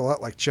 you sound a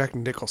lot like Jack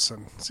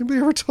Nicholson. Has anybody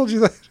ever told you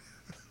that?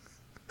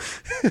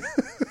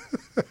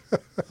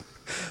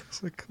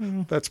 It's like,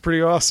 that's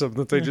pretty awesome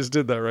that they just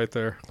did that right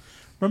there.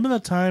 Remember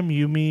that time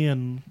you, me,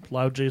 and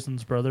Loud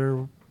Jason's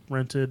brother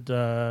rented,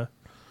 oh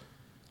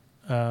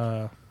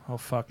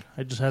fuck,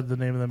 I just had the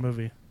name of the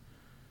movie.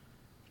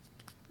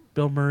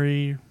 Bill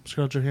Murray,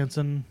 Scarlett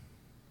Johansson,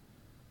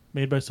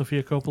 made by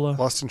Sofia Coppola.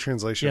 Lost in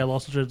Translation. Yeah,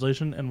 Lost in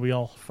Translation, and we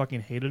all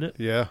fucking hated it.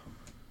 Yeah.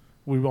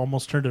 We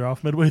almost turned it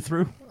off midway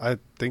through. I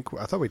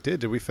thought we did.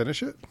 Did we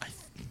finish it?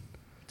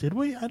 Did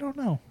we? I don't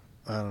know.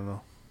 I don't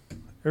know.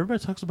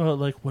 Everybody talks about,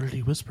 like, what did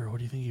he whisper? What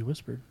do you think he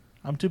whispered?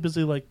 I'm too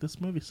busy, like, this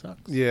movie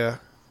sucks. Yeah.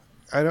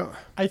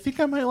 I think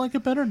I might like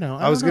it better now.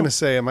 I was going to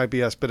say it might be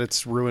yes, but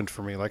it's ruined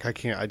for me. Like,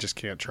 I just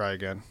can't try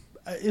again.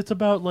 It's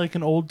about, like,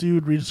 an old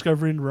dude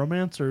rediscovering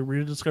romance or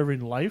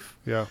rediscovering life.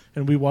 Yeah.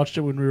 And we watched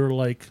it when we were,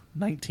 like,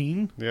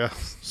 19. Yeah.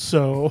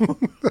 So,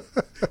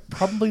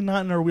 probably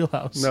not in our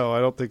wheelhouse. No, I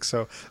don't think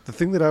so. The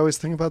thing that I always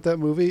think about that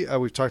movie,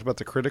 we've talked about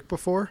The Critic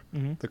before,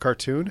 the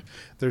cartoon.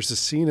 There's a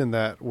scene in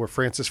that where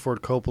Francis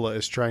Ford Coppola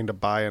is trying to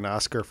buy an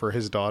Oscar for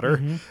his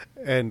daughter.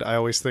 And I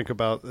always think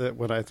about it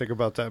when I think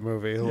about that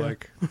movie. Yeah.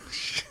 Like...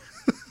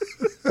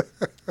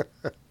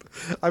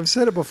 I've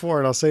said it before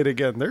and I'll say it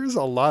again. There's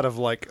a lot of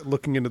like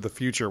looking into the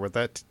future with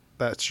that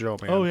show,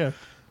 man. Oh yeah,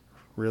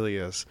 really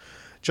is.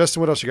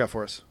 Justin, what else you got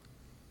for us?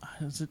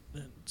 Is it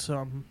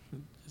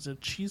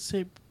cheese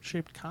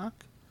shaped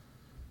cock?